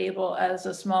how we're able as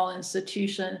a small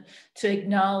institution to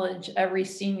acknowledge every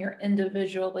senior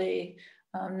individually,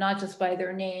 not just by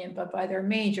their name, but by their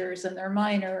majors and their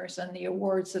minors and the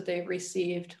awards that they've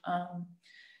received.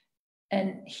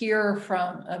 And hear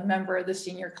from a member of the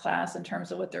senior class in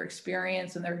terms of what their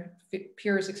experience and their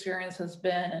peers' experience has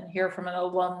been, and hear from an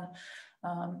alum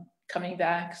coming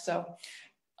back. So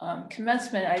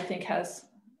commencement, I think, has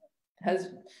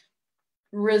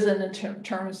risen in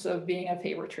terms of being a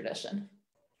favorite tradition.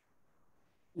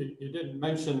 You didn't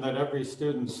mention that every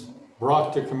student's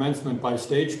brought to commencement by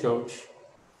Stagecoach.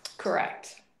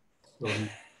 Correct. So if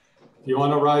you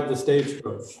want to ride the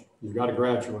Stagecoach, you've got to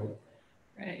graduate.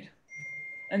 Right.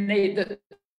 And the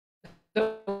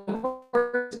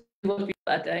horse looked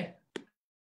that day.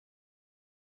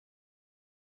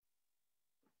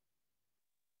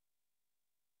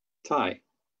 Ty.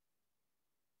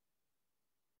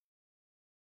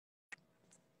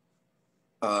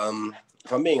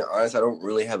 If I'm being honest, I don't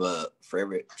really have a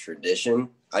favorite tradition.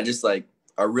 I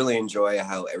really enjoy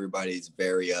how everybody's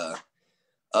very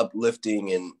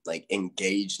uplifting and like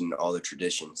engaged in all the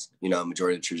traditions. You know,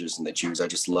 majority of the traditions they choose. I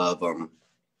just love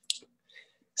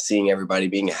seeing everybody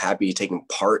being happy, taking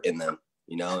part in them.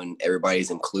 You know, and everybody's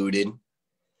included.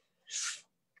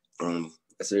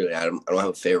 That's really I don't have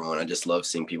a favorite one. I just love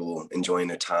seeing people enjoying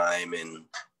their time and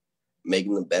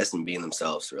making the best and being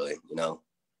themselves. Really, you know.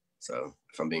 So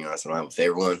if I'm being honest, I don't have a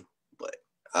favorite one, but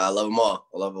I love them all.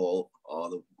 I love all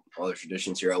the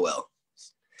traditions here at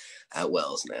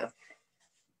Wells, man.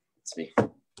 That's me.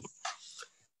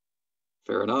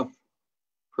 Fair enough.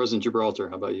 President Gibraltar,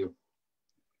 how about you?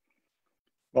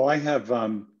 Well, I have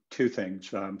two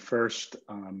things. First,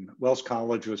 Wells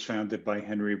College was founded by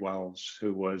Henry Wells,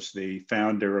 who was the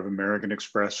founder of American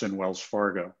Express and Wells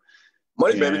Fargo.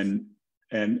 Money, baby.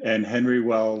 And Henry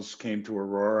Wells came to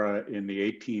Aurora in the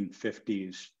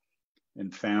 1850s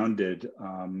and founded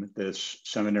this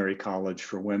seminary college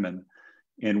for women.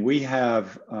 And we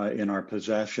have in our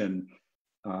possession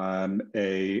an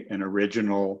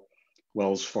original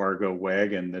Wells Fargo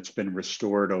wagon that's been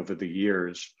restored over the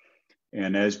years.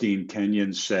 And as Dean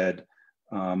Kenyon said,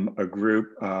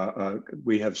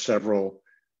 we have several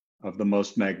of the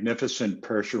most magnificent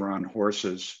Percheron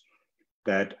horses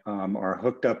that are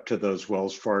hooked up to those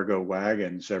Wells Fargo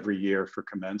wagons every year for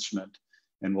commencement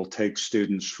and will take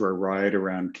students for a ride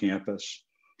around campus.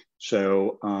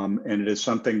 So, and it is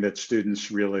something that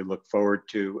students really look forward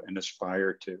to and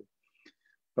aspire to.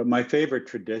 But my favorite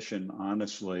tradition,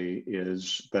 honestly,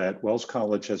 is that Wells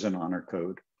College has an honor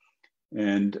code.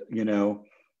 And, you know,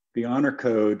 the honor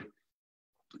code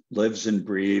lives and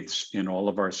breathes in all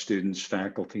of our students,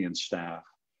 faculty, and staff.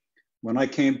 When I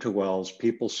came to Wells,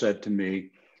 people said to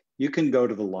me, you can go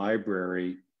to the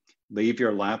library, leave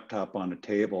your laptop on a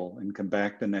table and come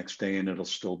back the next day and it'll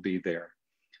still be there.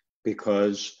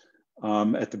 Because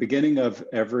at the beginning of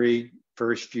every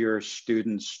first year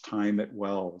student's time at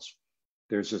Wells,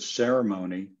 there's a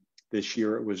ceremony. This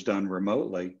year it was done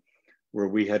remotely where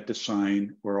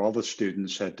all the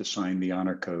students had to sign the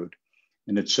honor code.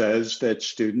 And it says that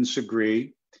students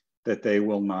agree that they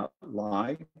will not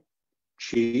lie,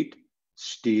 cheat,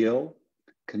 steal,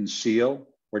 conceal,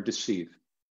 or deceive.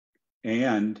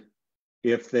 And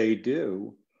if they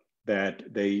do,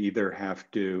 that they either have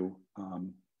to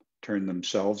turn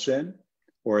themselves in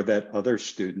or that other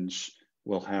students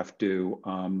will have to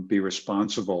be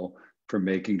responsible for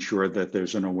making sure that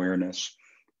there's an awareness.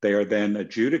 They are then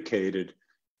adjudicated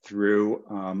through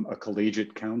a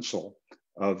collegiate council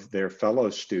of their fellow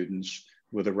students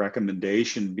with a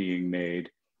recommendation being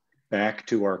made back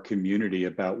to our community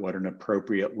about what an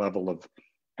appropriate level of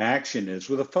action is,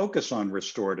 with a focus on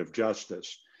restorative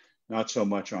justice, not so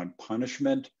much on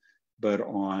punishment, but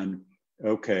on,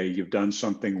 okay, you've done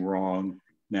something wrong.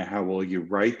 Now, how will you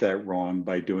right that wrong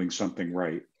by doing something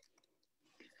right?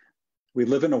 We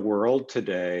live in a world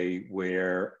today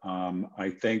where I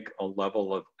think a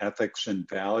level of ethics and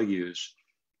values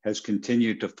has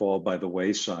continued to fall by the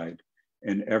wayside,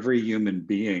 and every human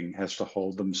being has to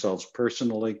hold themselves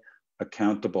personally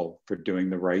accountable for doing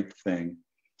the right thing.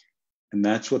 And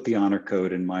that's what the honor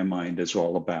code in my mind is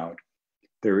all about.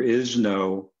 There is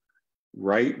no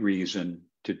right reason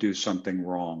to do something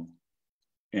wrong.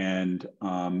 And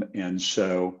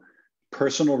so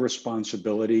personal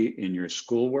responsibility in your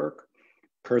schoolwork,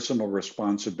 personal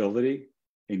responsibility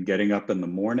in getting up in the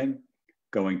morning,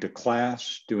 going to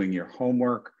class, doing your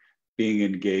homework, being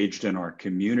engaged in our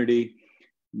community,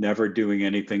 never doing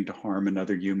anything to harm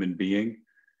another human being.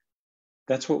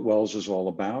 That's what Wells is all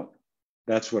about.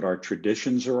 That's what our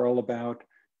traditions are all about.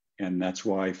 And that's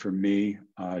why, for me,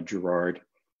 Gerard,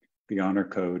 the honor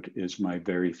code is my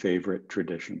very favorite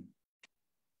tradition.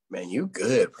 Man, you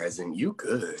good, President. You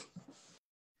good.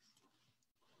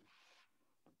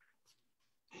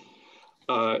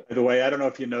 By the way, I don't know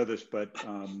if you know this, but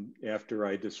after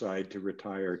I decide to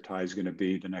retire, Ty's going to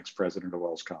be the next president of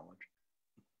Wells College.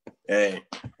 Hey,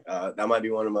 that might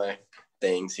be one of my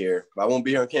things here. I won't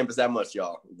be here on campus that much,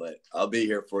 y'all, but I'll be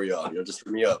here for y'all. You'll just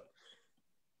hit me up.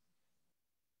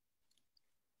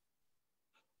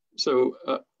 So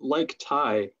like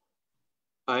Ty,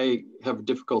 I have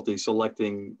difficulty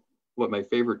selecting what my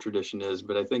favorite tradition is,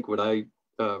 but I think what I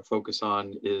focus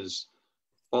on is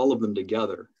all of them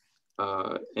together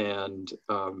and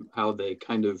how they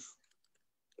kind of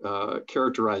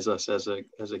characterize us as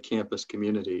a campus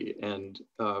community, and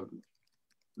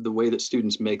the way that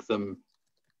students make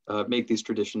these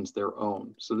traditions their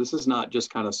own. So this is not just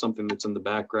kind of something that's in the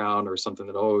background or something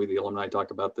that, oh, the alumni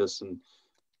talk about this and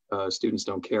students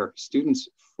don't care. Students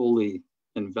fully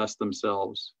invest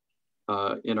themselves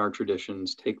in our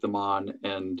traditions, take them on,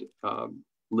 and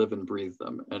live and breathe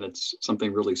them. And it's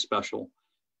something really special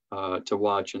to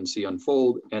watch and see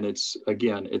unfold. And it's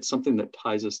something that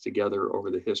ties us together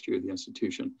over the history of the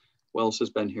institution. Wells has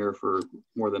been here for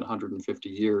more than 150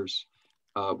 years.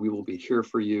 We will be here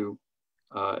for you,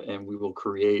 and we will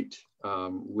create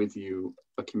with you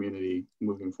a community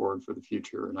moving forward for the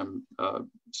future. And I'm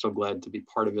so glad to be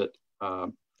part of it,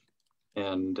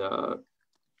 and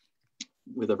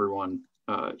with everyone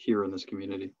here in this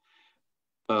community.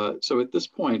 So at this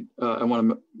point, I want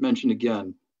to mention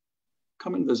again,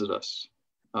 come and visit us,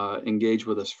 engage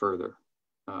with us further.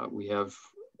 We have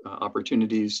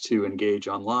opportunities to engage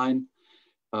online,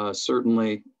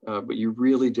 certainly, but you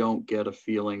really don't get a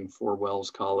feeling for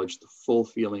Wells College, the full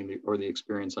feeling or the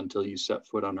experience, until you set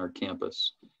foot on our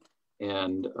campus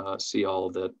and see all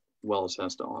that Wells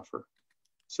has to offer.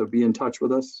 So be in touch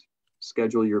with us,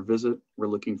 schedule your visit. We're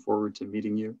looking forward to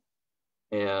meeting you.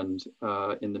 And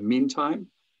in the meantime,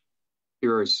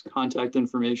 here is contact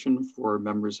information for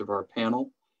members of our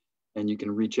panel, and you can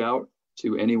reach out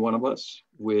to any one of us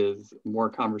with more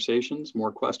conversations,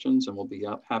 more questions, and we'll be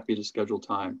happy to schedule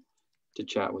time to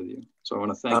chat with you. So I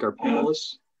want to thank our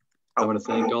panelists. I want to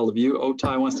thank all of you. Oh,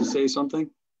 Ty wants to say something?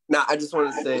 No, I just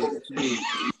want to say it should be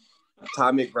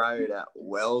Ty McBride at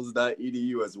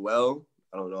wells.edu as well.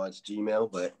 I don't know, it's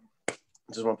Gmail, but I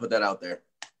just want to put that out there.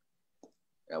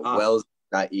 At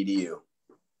wells.edu.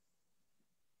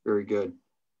 Very good.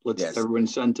 Let's everyone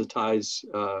send to Ty's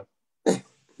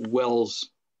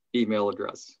Wells email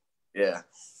address. Yeah,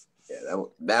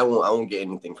 that won't. I won't get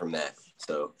anything from that.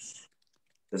 So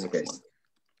just in case.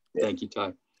 Yeah. Thank you,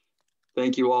 Ty.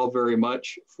 Thank you all very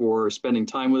much for spending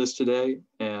time with us today,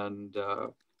 and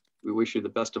we wish you the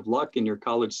best of luck in your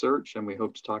college search, and we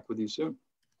hope to talk with you soon.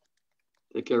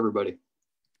 Take care, everybody.